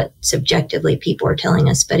well as what subjectively people are telling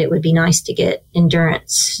us. But it would be nice to get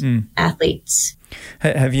endurance athletes.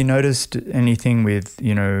 Have you noticed anything with,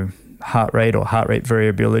 heart rate or heart rate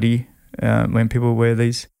variability when people wear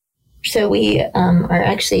these? So we are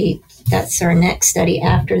actually, that's our next study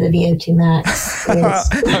after the VO2 max.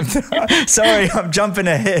 Sorry, I'm jumping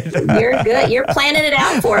ahead. You're good. You're planning it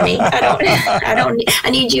out for me. I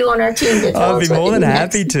need you on our team to tell us. I'd be more than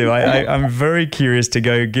happy to. I'm very curious to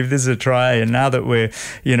go give this a try. And now that we're,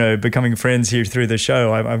 becoming friends here through the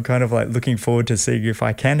show, I'm kind of like looking forward to seeing if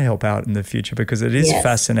I can help out in the future, because it is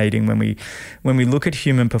fascinating when we look at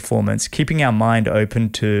human performance, keeping our mind open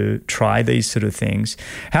to try these sort of things.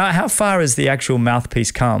 How far has the actual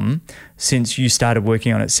Mouthpiece come since you started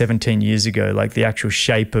working on it 17 years ago, like the actual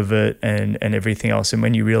shape of it and everything else? And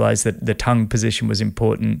when you realized that the tongue position was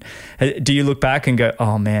important, do you look back and go,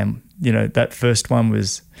 oh man, that first one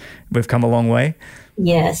we've come a long way?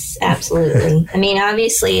 Yes, absolutely. I mean,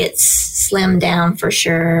 obviously it's slimmed down for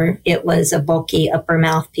sure. It was a bulky upper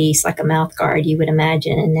mouthpiece, like a mouth guard, you would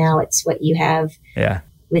imagine. And now it's what you have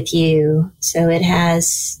with you. So it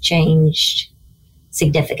has changed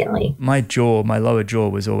significally. My lower jaw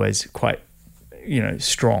was always quite,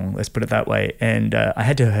 strong, let's put it that way. And I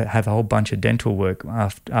had to have a whole bunch of dental work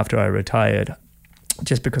after I retired,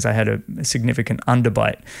 just because I had a significant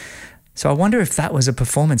underbite. So I wonder if that was a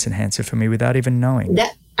performance enhancer for me without even knowing.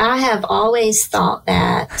 I have always thought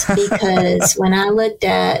that, because when I looked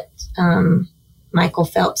at Michael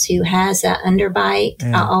Phelps, who has that underbite,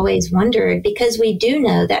 I always wondered, because we do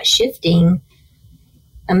know that shifting,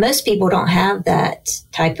 and most people don't have that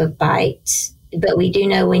type of bite, but we do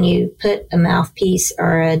know when you put a mouthpiece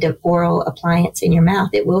or a oral appliance in your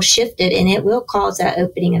mouth, it will shift it and it will cause that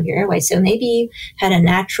opening of your airway. So maybe you had a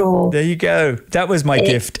natural... There you go. That was my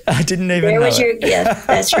gift. I didn't even know. There was your gift.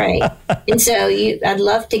 That's right. And so I'd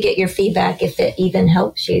love to get your feedback if it even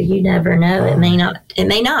helps you. You never know. It may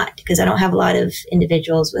not, because I don't have a lot of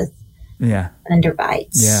individuals with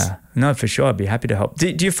underbites. Yeah. No, for sure. I'd be happy to help.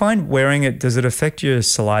 Do you find wearing it, does it affect your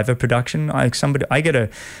saliva production? I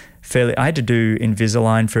had to do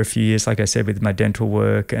Invisalign for a few years, like I said, with my dental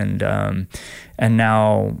work, and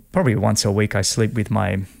now probably once a week I sleep with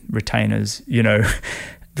my retainers,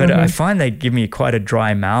 but I find they give me quite a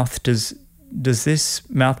dry mouth. Does this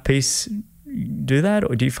Mouthpiece do that,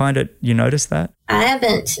 or do you notice that? I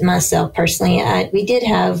haven't myself personally. We did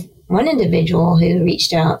have one individual who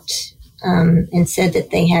reached out and said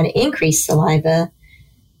that they had increased saliva.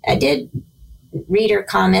 I did read her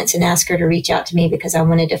comments and ask her to reach out to me because I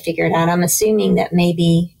wanted to figure it out. I'm assuming that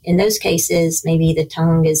maybe in those cases, maybe the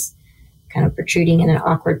tongue is kind of protruding in an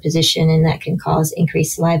awkward position and that can cause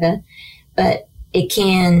increased saliva. But it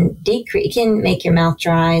can make your mouth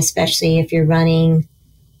dry, especially if you're running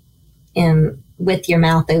with your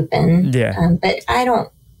mouth open. Yeah. But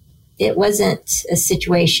it wasn't a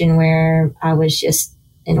situation where I was just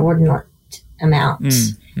inordinate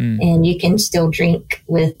amounts. And you can still drink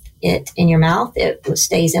with it in your mouth. It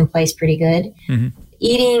stays in place pretty good. Mm-hmm.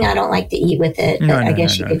 Eating, I don't like to eat with it, but I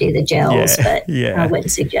guess you could do the gels, but I wouldn't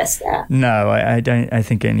suggest that. No, I don't. I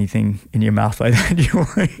think anything in your mouth like that,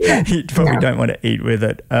 you probably don't want to eat with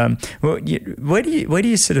it. Where do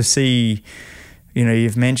you sort of see,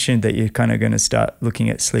 you've mentioned that you're kind of going to start looking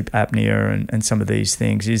at sleep apnea and some of these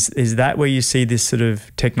things. Is that where you see this sort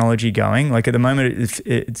of technology going? Like at the moment,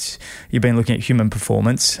 it's you've been looking at human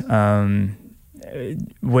performance.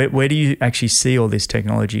 Where do you actually see all this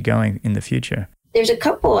technology going in the future? There's a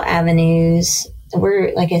couple avenues.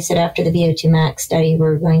 We're, like I said, after the VO2 max study,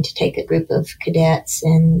 we're going to take a group of cadets,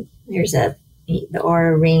 and there's the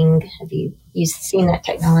Aura Ring. Have you seen that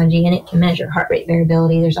technology? And it can measure heart rate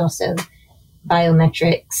variability. There's also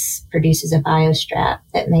biometrics, produces a biostrap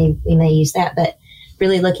that we may use that, but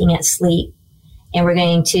really looking at sleep. And we're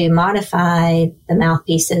going to modify the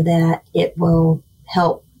mouthpiece so that it will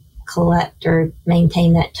help collect or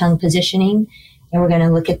maintain that tongue positioning. And we're going to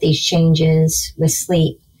look at these changes with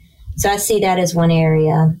sleep. So I see that as one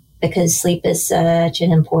area because sleep is such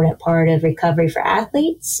an important part of recovery for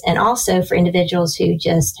athletes and also for individuals who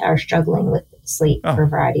just are struggling with sleep for a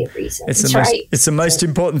variety of reasons. It's the most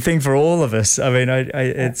important thing for all of us. I mean,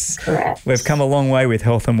 it's correct. We've come a long way with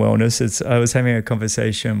health and wellness. I was having a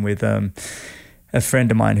conversation with a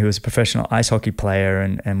friend of mine who was a professional ice hockey player,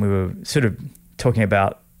 and we were sort of talking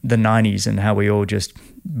about the 90s and how we all just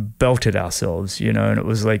belted ourselves, and it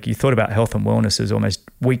was like you thought about health and wellness as almost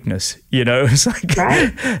weakness, it's like,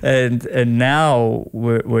 right. and now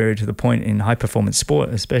we're to the point in high performance sport,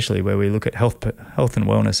 especially where we look at health and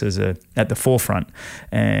wellness as at the forefront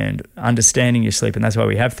and understanding your sleep. And that's why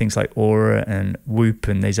we have things like Aura and Whoop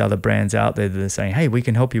and these other brands out there that are saying, hey, we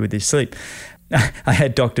can help you with your sleep. I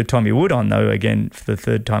had Dr. Tommy Wood on, though, again, for the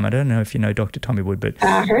third time. I don't know if you know Dr. Tommy Wood, but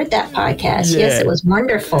I heard that podcast. Yes, it was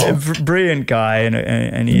wonderful. Brilliant guy,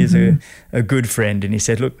 and he is a good friend. And he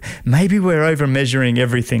said, look, maybe we're over measuring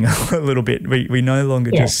everything a little bit. We no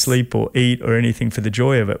longer just sleep or eat or anything for the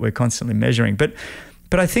joy of it. We're constantly measuring. But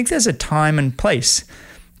I think there's a time and place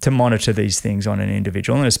to monitor these things on an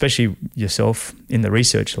individual, and especially yourself in the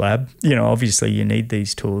research lab. Obviously you need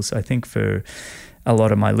these tools. I think for a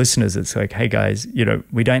lot of my listeners, it's like, hey guys,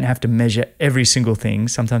 we don't have to measure every single thing.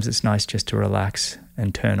 Sometimes it's nice just to relax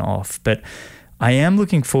and turn off. But I am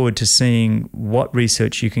looking forward to seeing what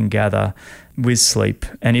research you can gather with sleep,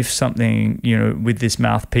 and if something, with this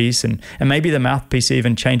mouthpiece, and maybe the mouthpiece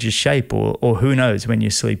even changes shape, or who knows when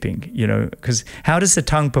you're sleeping, because how does the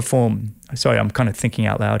tongue perform? Sorry, I'm kind of thinking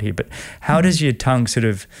out loud here, but how does your tongue sort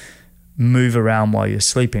of move around while you're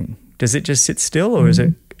sleeping? Does it just sit still, or is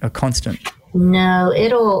it a constant? No,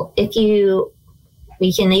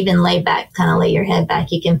 we can even lay your head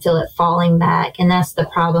back. You can feel it falling back. And that's the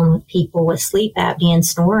problem with people with sleep apnea and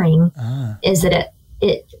snoring is that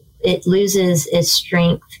it loses its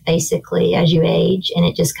strength basically as you age, and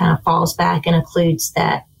it just kind of falls back and occludes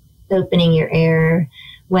that opening your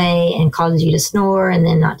airway and causes you to snore and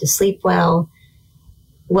then not to sleep well.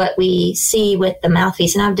 What we see with the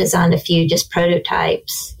mouthpiece, and I've designed a few just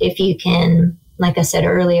prototypes, if you can, like I said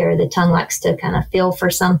earlier, the tongue likes to kind of feel for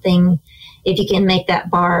something. If you can make that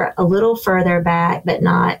bar a little further back, but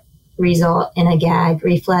not result in a gag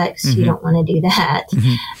reflex, you don't want to do that.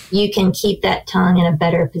 You can keep that tongue in a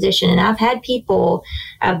better position. And I've had people,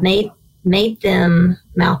 I've made them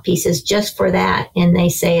mouthpieces just for that. And they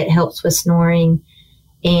say it helps with snoring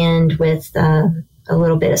and with a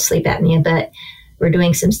little bit of sleep apnea. But we're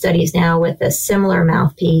doing some studies now with a similar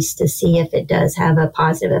mouthpiece to see if it does have a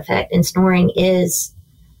positive effect. And snoring is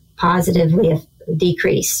positively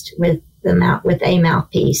decreased with a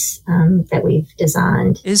mouthpiece that we've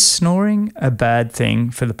designed. Is snoring a bad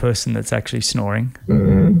thing for the person that's actually snoring?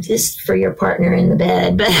 Just for your partner in the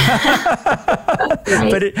bed. But,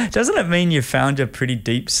 right. But doesn't it mean you found a pretty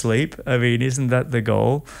deep sleep? I mean, isn't that the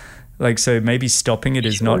goal? Like, so maybe stopping it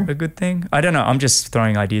is not a good thing? I don't know. I'm just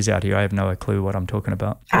throwing ideas out here. I have no clue what I'm talking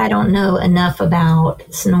about. I don't know enough about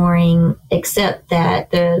snoring except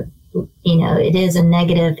that it is a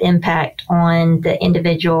negative impact on the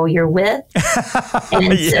individual you're with.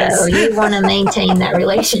 And yes. So you want to maintain that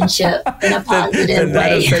relationship in a positive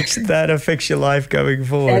way. That affects your life going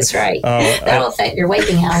forward. That's right. That'll affect your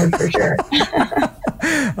waking hours for sure.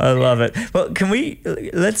 I love it. Well, can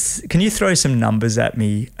you throw some numbers at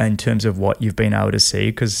me in terms of what you've been able to see?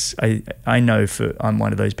 Because I know I'm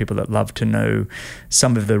one of those people that love to know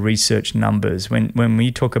some of the research numbers. When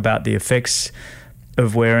we talk about the effects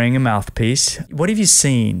of wearing a mouthpiece, what have you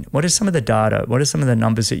seen? What are some of the data? What are some of the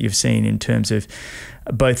numbers that you've seen in terms of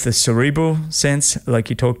both the cerebral sense, like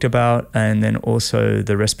you talked about, and then also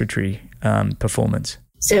the respiratory performance?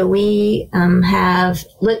 So we have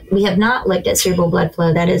not looked at cerebral blood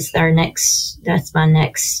flow. That's my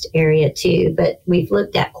next area too. But we've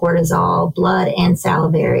looked at cortisol, blood and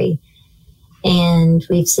salivary, and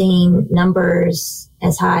we've seen numbers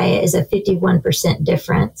as high as a 51%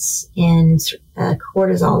 difference in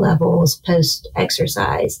cortisol levels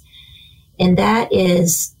post-exercise. And that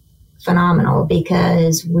is phenomenal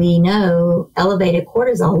because we know elevated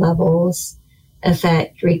cortisol levels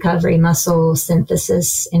affect recovery, muscle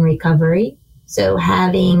synthesis and recovery. So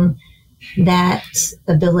having that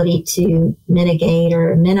ability to mitigate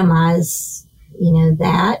or minimize,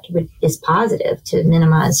 that is positive to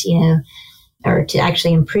minimize, or to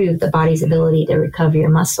actually improve the body's ability to recover your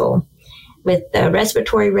muscle. With the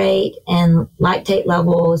respiratory rate and lactate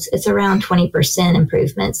levels, it's around 20%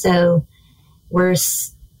 improvement. So we're,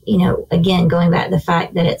 again, going back to the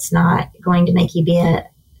fact that it's not going to make you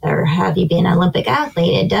have you be an Olympic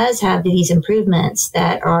athlete. It does have these improvements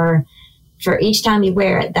that are, for each time you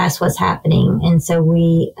wear it, that's what's happening. And so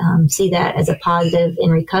we see that as a positive in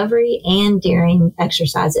recovery and during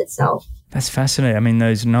exercise itself. That's fascinating. I mean,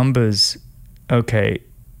 those numbers, okay,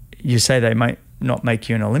 you say they might not make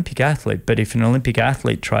you an Olympic athlete, but if an Olympic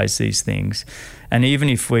athlete tries these things, and even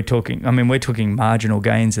if we're talking marginal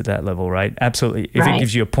gains at that level, right? Absolutely. If it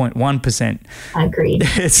gives you a 0.1%, agreed.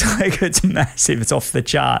 It's massive. It's off the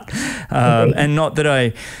chart. And not that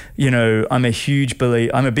I'm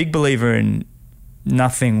a big believer in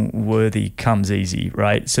nothing worthy comes easy,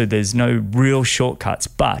 right? So there's no real shortcuts,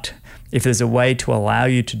 but if there's a way to allow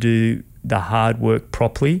you to do the hard work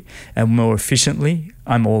properly and more efficiently,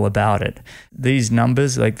 I'm all about it. These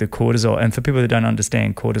numbers, like the cortisol, and for people that don't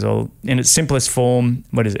understand cortisol, in its simplest form,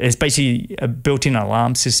 what is it? It's basically a built-in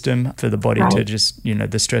alarm system for the body to just,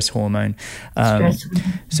 the stress hormone.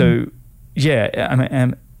 So,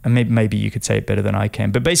 yeah, maybe you could say it better than I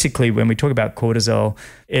can. But basically, when we talk about cortisol,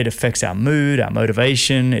 it affects our mood, our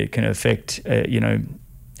motivation. It can affect,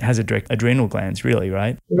 has a direct adrenal glands, really,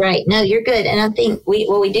 right? Right. No, you're good. And I think we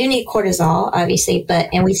do need cortisol, obviously,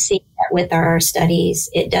 and we see that with our studies,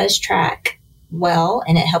 it does track well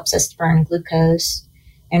and it helps us burn glucose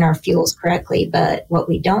and our fuels correctly. But what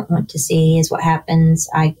we don't want to see is what happens.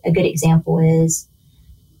 A good example is,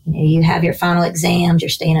 you have your final exams, you're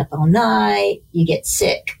staying up all night, you get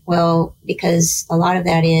sick. Well, because a lot of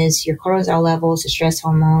that is your cortisol levels, the stress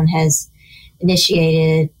hormone has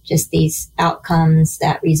initiated just these outcomes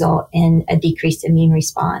that result in a decreased immune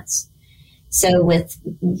response. So with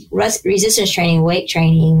resistance training, weight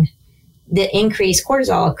training, the increased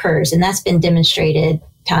cortisol occurs, and that's been demonstrated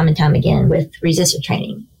time and time again with resistance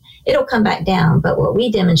training. It'll come back down, but what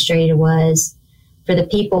we demonstrated was for the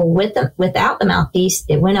people without the mouthpiece,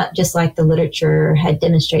 it went up just like the literature had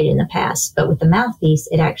demonstrated in the past. But with the mouthpiece,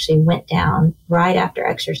 it actually went down right after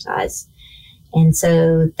exercise. And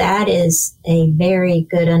so that is a very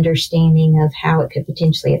good understanding of how it could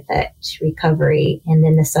potentially affect recovery and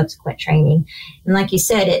then the subsequent training. And like you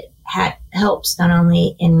said, it helps not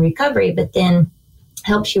only in recovery, but then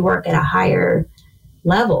helps you work at a higher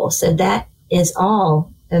level. So that is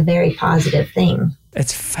all a very positive thing.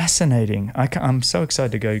 It's fascinating. I'm so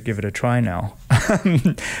excited to go give it a try now.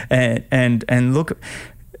 and look,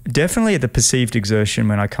 definitely at the perceived exertion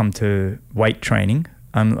when I come to weight training.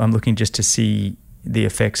 I'm looking just to see the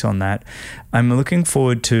effects on that. I'm looking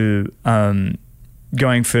forward to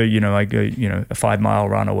going for, I go, a 5-mile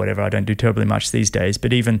run or whatever. I don't do terribly much these days,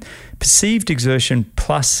 but even perceived exertion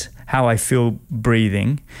plus how I feel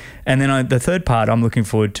breathing. And then the third part, I'm looking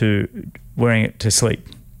forward to wearing it to sleep,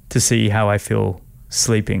 to see how I feel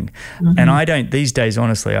sleeping. Mm-hmm. And these days,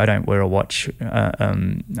 honestly, I don't wear a watch.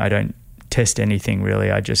 I don't test anything really.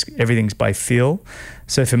 Everything's by feel.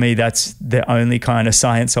 So for me, that's the only kind of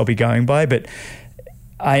science I'll be going by. But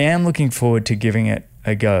I am looking forward to giving it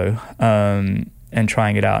a go and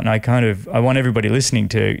trying it out. And I want everybody listening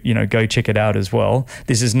to, go check it out as well.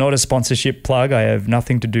 This is not a sponsorship plug. I have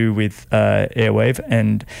nothing to do with Airwave.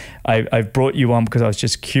 And I've brought you on because I was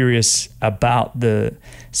just curious about the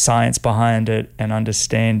science behind it and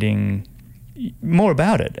understanding more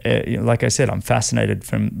about it. Like I said, I'm fascinated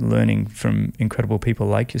from learning from incredible people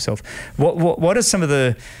like yourself. What are some of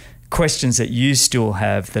the questions that you still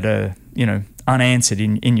have that are, unanswered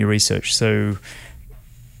in your research? So,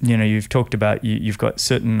 you've talked about you've got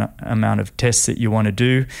certain amount of tests that you want to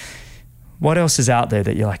do. What else is out there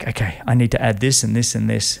that you're like, okay, I need to add this and this and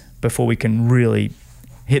this before we can really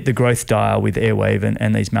hit the growth dial with Airwave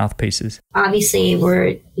and these mouthpieces? Obviously,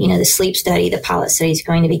 the sleep study, the pilot study is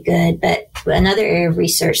going to be good, but another area of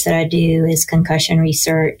research that I do is concussion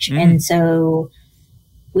research. And so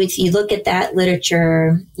if you look at that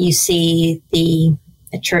literature, you see the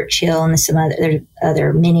Churchill and some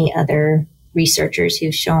many other researchers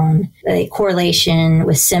who've shown a correlation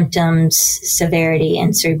with symptoms, severity,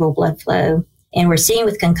 and cerebral blood flow. And we're seeing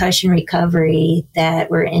with concussion recovery that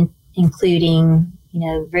we're including,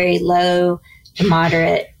 very low to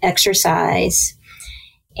moderate exercise.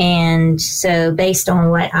 And so based on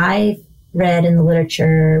what I've read in the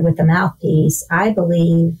literature with the mouthpiece, I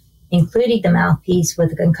believe including the mouthpiece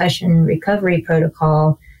with a concussion recovery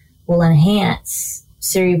protocol will enhance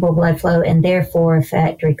cerebral blood flow and therefore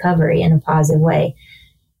affect recovery in a positive way.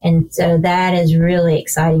 And so that is really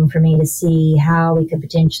exciting for me to see how we could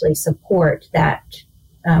potentially support that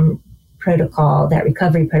protocol, that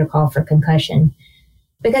recovery protocol for concussion.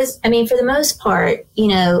 Because, for the most part, you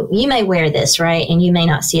may wear this, right? And you may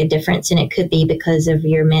not see a difference, and it could be because of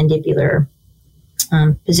your mandibular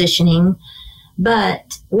positioning.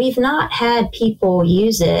 But we've not had people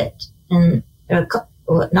use it, and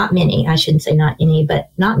not many, I shouldn't say not any,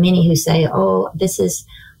 but not many who say, oh, this is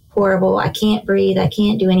horrible. I can't breathe. I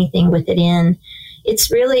can't do anything with it in.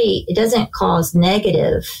 It doesn't cause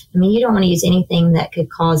negative. You don't want to use anything that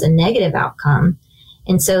could cause a negative outcome.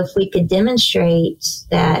 And so if we could demonstrate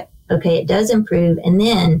that, okay, it does improve. And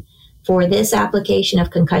then for this application of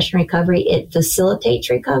concussion recovery, it facilitates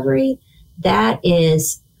recovery. That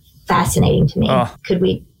is fascinating to me. Oh.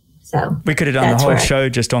 We could have done the whole show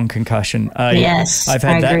just on concussion. Yes, I've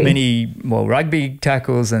had that many, rugby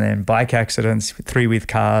tackles and then bike accidents, 3 with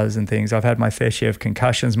cars and things. I've had my fair share of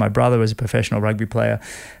concussions. My brother was a professional rugby player.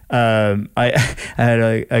 I had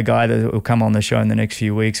a guy that will come on the show in the next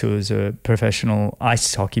few weeks who was a professional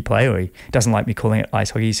ice hockey player. He doesn't like me calling it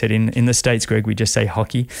ice hockey. He said in the States, Greg, we just say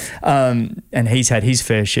hockey. And he's had his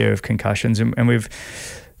fair share of concussions. And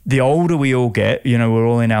the older we all get, we're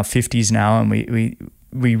all in our 50s now, and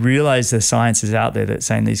we realize the science is out there that's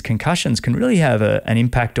saying these concussions can really have an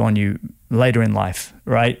impact on you later in life,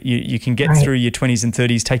 right? You can get through your 20s and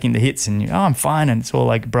 30s taking the hits and, I'm fine, and it's all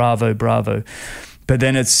like bravo, bravo. But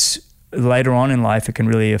then it's later on in life, it can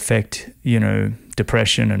really affect,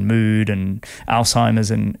 depression and mood and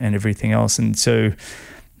Alzheimer's and everything else. And so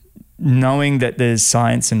knowing that there's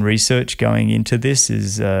science and research going into this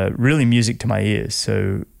is really music to my ears.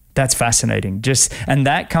 So that's fascinating. And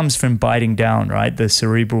that comes from biting down, right? The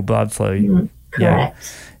cerebral blood flow. Mm-hmm. Correct.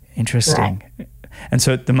 Yeah. Interesting. Correct. And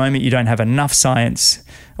so at the moment you don't have enough science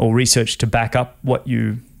or research to back up what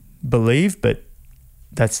you believe, but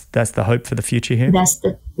that's the hope for the future here.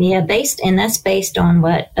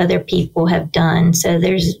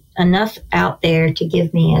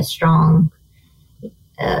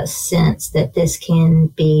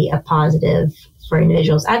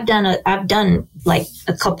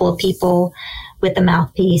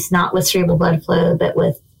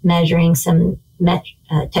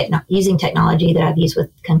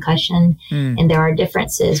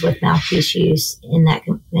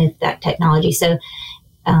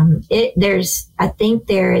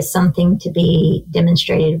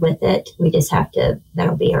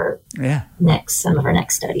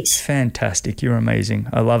 Fantastic. You're amazing.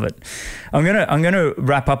 I love it. I'm going to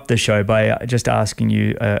wrap up the show by just asking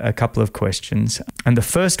you a couple of questions. And the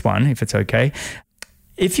first one, if it's okay,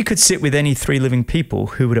 if you could sit with any 3 living people,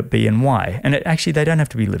 who would it be and why? And actually, they don't have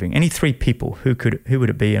to be living. Any 3 people, who would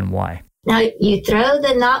it be and why? Now, you throw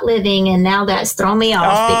the not living, and now that's thrown me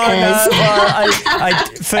off because... No.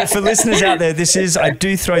 Well, for listeners out there, I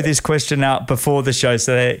do throw this question out before the show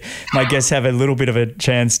so my guests have a little bit of a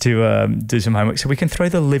chance to do some homework. So we can throw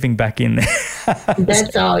the living back in there.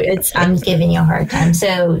 That's all. I'm giving you a hard time.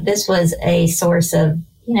 So this was a source of,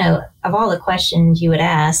 of all the questions you would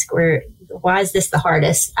ask, why is this the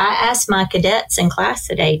hardest? I asked my cadets in class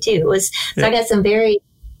today, too. So I got some very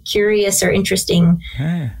curious or interesting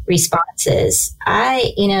responses.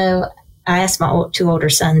 I asked my 2 older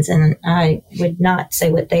sons, and I would not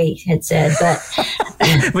say what they had said, but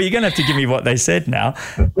well, you're going to have to give me what they said now.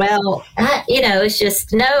 Well, it's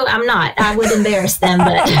just, no, I'm not. I would embarrass them,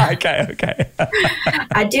 but okay.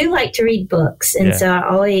 I do like to read books, and so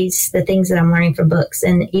the things that I'm learning from books,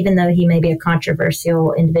 and even though he may be a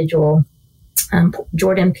controversial individual,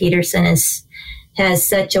 Jordan Peterson has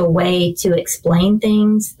such a way to explain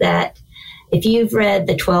things that if you've read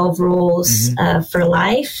the 12 rules for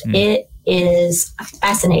life, it is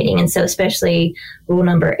fascinating. And so especially rule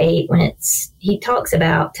number 8, when he talks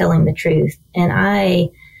about telling the truth. And I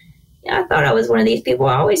thought I was one of these people.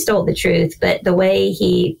 I always told the truth, but the way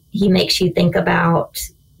he makes you think about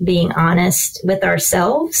being honest with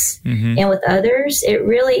ourselves and with others, it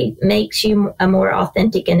really makes you a more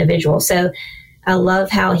authentic individual. So I love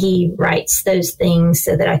how he writes those things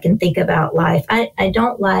so that I can think about life. I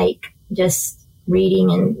don't like just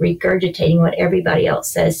reading and regurgitating what everybody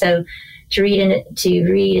else says. So to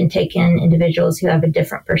read and take in individuals who have a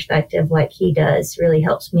different perspective like he does really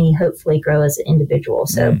helps me hopefully grow as an indivial.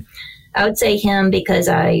 So I would say him because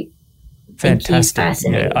I think he's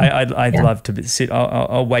fascinating. Yeah, I'd love to sit.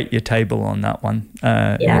 I'll wait your table on that one.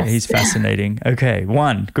 Yes. He's fascinating. Okay,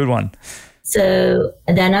 good one. So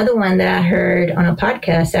another one that I heard on a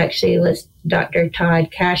podcast actually was Dr. Todd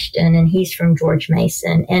Kashdan, and he's from George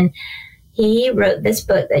Mason. And he wrote this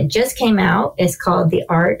book that just came out. It's called The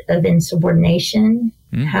Art of Insubordination,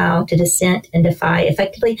 How to Dissent and Defy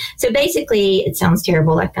Effectively. So basically, it sounds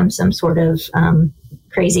terrible, like I'm some sort of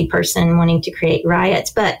crazy person wanting to create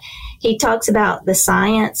riots. But he talks about the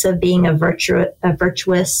science of being a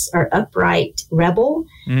virtuous or upright rebel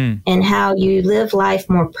and how you live life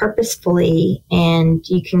more purposefully and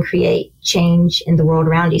you can create change in the world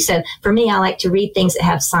around you. So for me, I like to read things that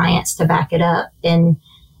have science to back it up. And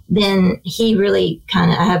then he really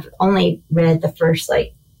I have only read the first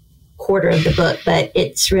quarter of the book, but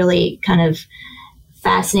it's really kind of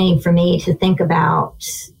fascinating for me to think about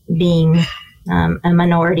being a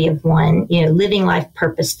minority of one, living life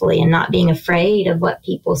purposefully and not being afraid of what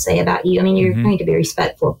people say about you. I mean, you're going to be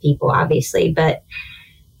respectful of people, obviously, but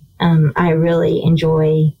I really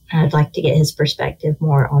I'd like to get his perspective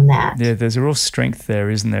more on that. Yeah, there's a real strength there,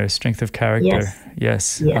 isn't there? A strength of character.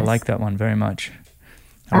 Yes. I like that one very much.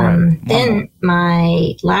 Then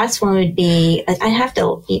my last one would be, I have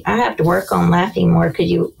to work on laughing more because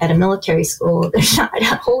at a military school, there's not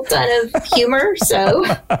a whole ton of humor. So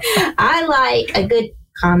I like a good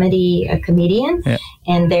comedian. Yeah.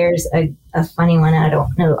 And there's a funny one. I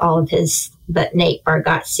don't know all of his, but Nate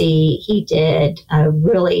Bargatze, he did a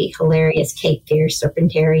really hilarious Cape Fear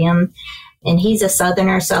Serpentarium. And he's a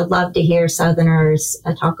Southerner, so I'd love to hear Southerners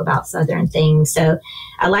talk about Southern things. So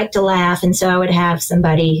I like to laugh, and so I would have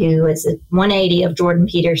somebody who is a 180 of Jordan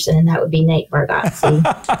Peterson, and that would be Nate Bargatze.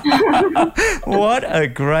 What a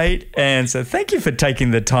great answer. Thank you for taking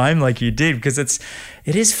the time like you did, because it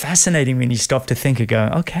is fascinating when you stop to think and go,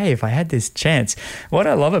 okay, if I had this chance. What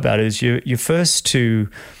I love about it is your first two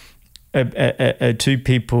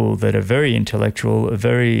people that are very intellectual,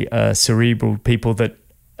 very cerebral people that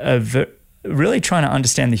are really trying to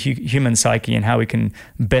understand the human psyche and how we can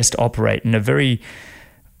best operate, and are very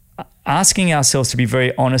asking ourselves to be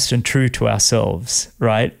very honest and true to ourselves,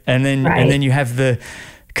 right? And then you have the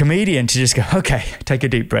comedian to just go, okay, take a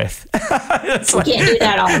deep breath. You can't do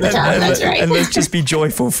that all the time. That's right. And let's just be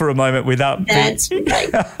joyful for a moment without. That's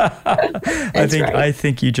right. I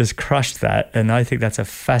think you just crushed that, and I think that's a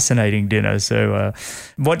fascinating dinner. So,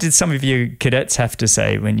 what did some of your cadets have to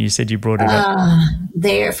say when you said you brought it up?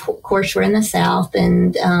 They, of course, were in the South,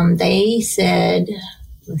 and they said,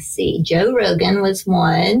 let's see, Joe Rogan was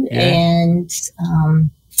one, and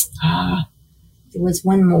there was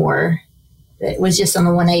one more. It was just on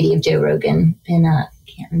the 180 of Joe Rogan, and I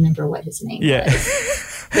can't remember what his name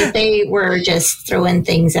was. But they were just throwing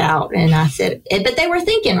things out, and I said, but they were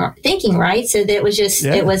thinking right. So that was just,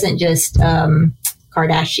 it wasn't just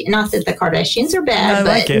Kardashian. Not that the Kardashians are bad,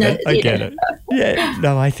 but I get it. Yeah,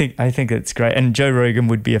 no, I think it's great. And Joe Rogan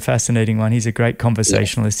would be a fascinating one. He's a great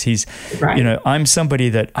conversationalist. He's, I'm somebody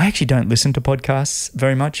that I actually don't listen to podcasts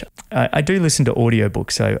very much. I do listen to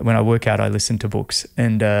audiobooks. So when I work out, I listen to books,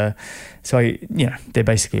 and so they're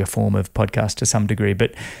basically a form of podcast to some degree.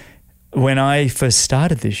 But when I first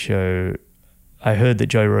started this show, I heard that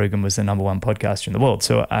Joe Rogan was the number one podcaster in the world.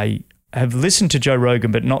 So I have listened to Joe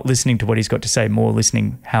Rogan, but not listening to what he's got to say, more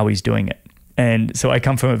listening how he's doing it. And so I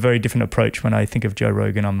come from a very different approach. When I think of Joe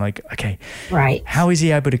Rogan, I'm like, okay, how is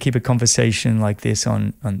he able to keep a conversation like this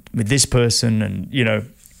on with this person? And,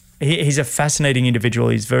 he's a fascinating individual.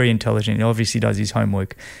 He's very intelligent. He obviously does his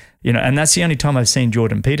homework, and that's the only time I've seen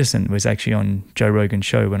Jordan Peterson was actually on Joe Rogan's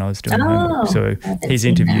show when I was doing homework. So he's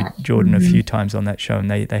interviewed Jordan a few times on that show,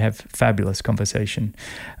 and they have fabulous conversation.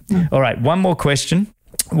 All right, one more question.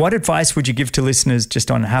 What advice would you give to listeners just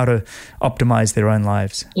on how to optimize their own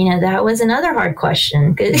lives? That was another hard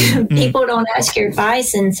question because people don't ask your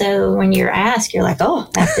advice. And so when you're asked, you're like, oh,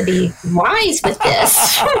 I have to be wise with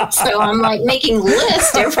this. So I'm like making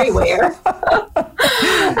lists everywhere.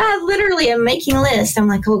 I literally am making lists. I'm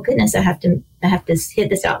like, oh, goodness, I have to hit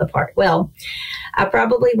this out of the park. Well, I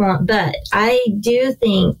probably won't, but I do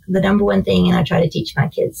think the number one thing, and I try to teach my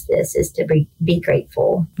kids this, is to be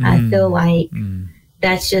grateful. I feel like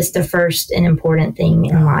that's just the first and important thing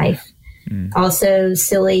in life. Also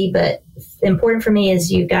silly, but important for me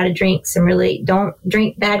is you've got to don't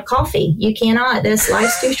drink bad coffee. You cannot.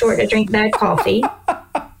 Life's too short to drink bad coffee.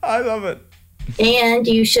 I love it. And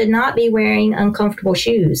you should not be wearing uncomfortable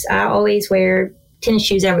shoes. I always wear tennis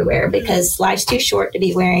shoes everywhere because life's too short to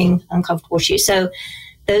be wearing uncomfortable shoes. So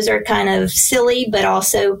those are kind of silly, but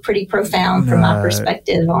also pretty profound from my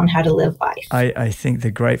perspective on how to live life. I think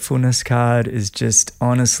the gratefulness card is just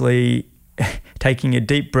honestly taking a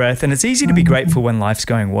deep breath. And it's easy to be grateful when life's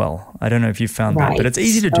going well. I don't know if you've found that, but it's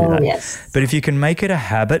easy to do that. Yes. But if you can make it a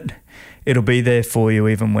habit, it'll be there for you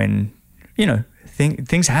even when,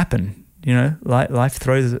 things happen. Life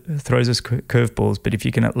throws us curveballs. But if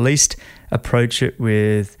you can at least approach it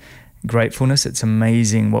with gratefulness, it's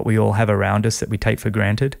amazing what we all have around us that we take for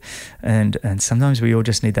granted, and sometimes we all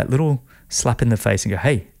just need that little slap in the face and go,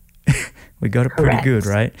 hey, we got it pretty good,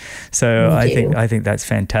 right? So I think that's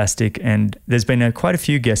fantastic. And there's been quite a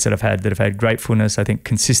few guests that have had gratefulness. I think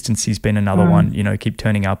consistency's been another one. Keep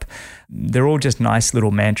turning up. They're all just nice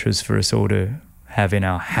little mantras for us all to have in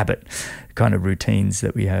our habit kind of routines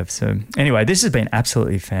that we have. So anyway, this has been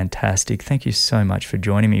absolutely fantastic. Thank you so much for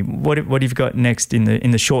joining me. What have you got next in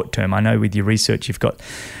the short term? I know with your research you've got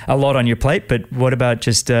a lot on your plate, but what about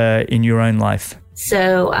just in your own life?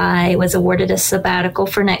 So I was awarded a sabbatical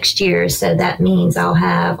for next year. So that means I'll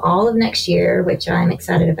have all of next year, which I'm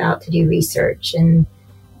excited about, to do research, and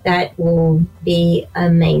that will be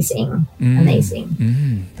amazing.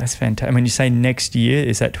 Amazing. That's fantastic. When you say next year,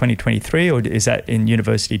 is that 2023 or is that in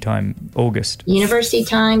university time, August? University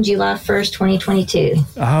time, July 1st, 2022.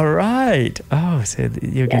 All right. Oh, so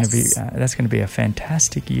you're going to be, that's going to be a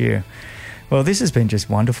fantastic year. Well, this has been just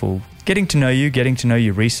wonderful. Getting to know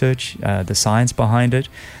your research, the science behind it.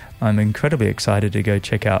 I'm incredibly excited to go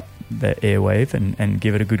check out the Airwave and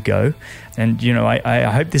give it a good go. And,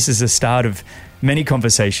 I hope this is the start of many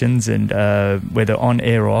conversations, and whether on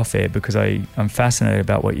air or off air, because I'm fascinated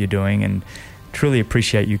about what you're doing and truly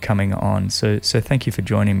appreciate you coming on. So thank you for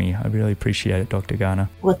joining me. I really appreciate it, Dr. Garner.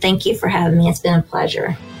 Well, thank you for having me. It's been a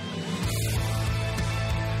pleasure.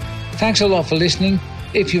 Thanks a lot for listening.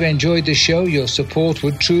 If you enjoyed the show, your support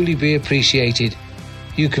would truly be appreciated.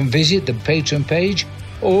 You can visit the Patreon page,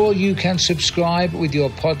 or you can subscribe with your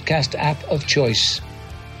podcast app of choice.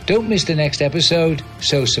 Don't miss the next episode,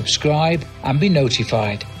 so subscribe and be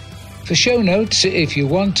notified. For show notes, if you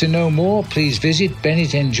want to know more, please visit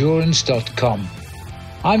bennettendurance.com.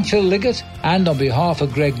 I'm Phil Liggett, and on behalf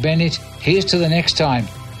of Greg Bennett, here's to the next time,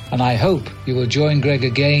 and I hope you will join Greg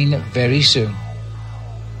again very soon.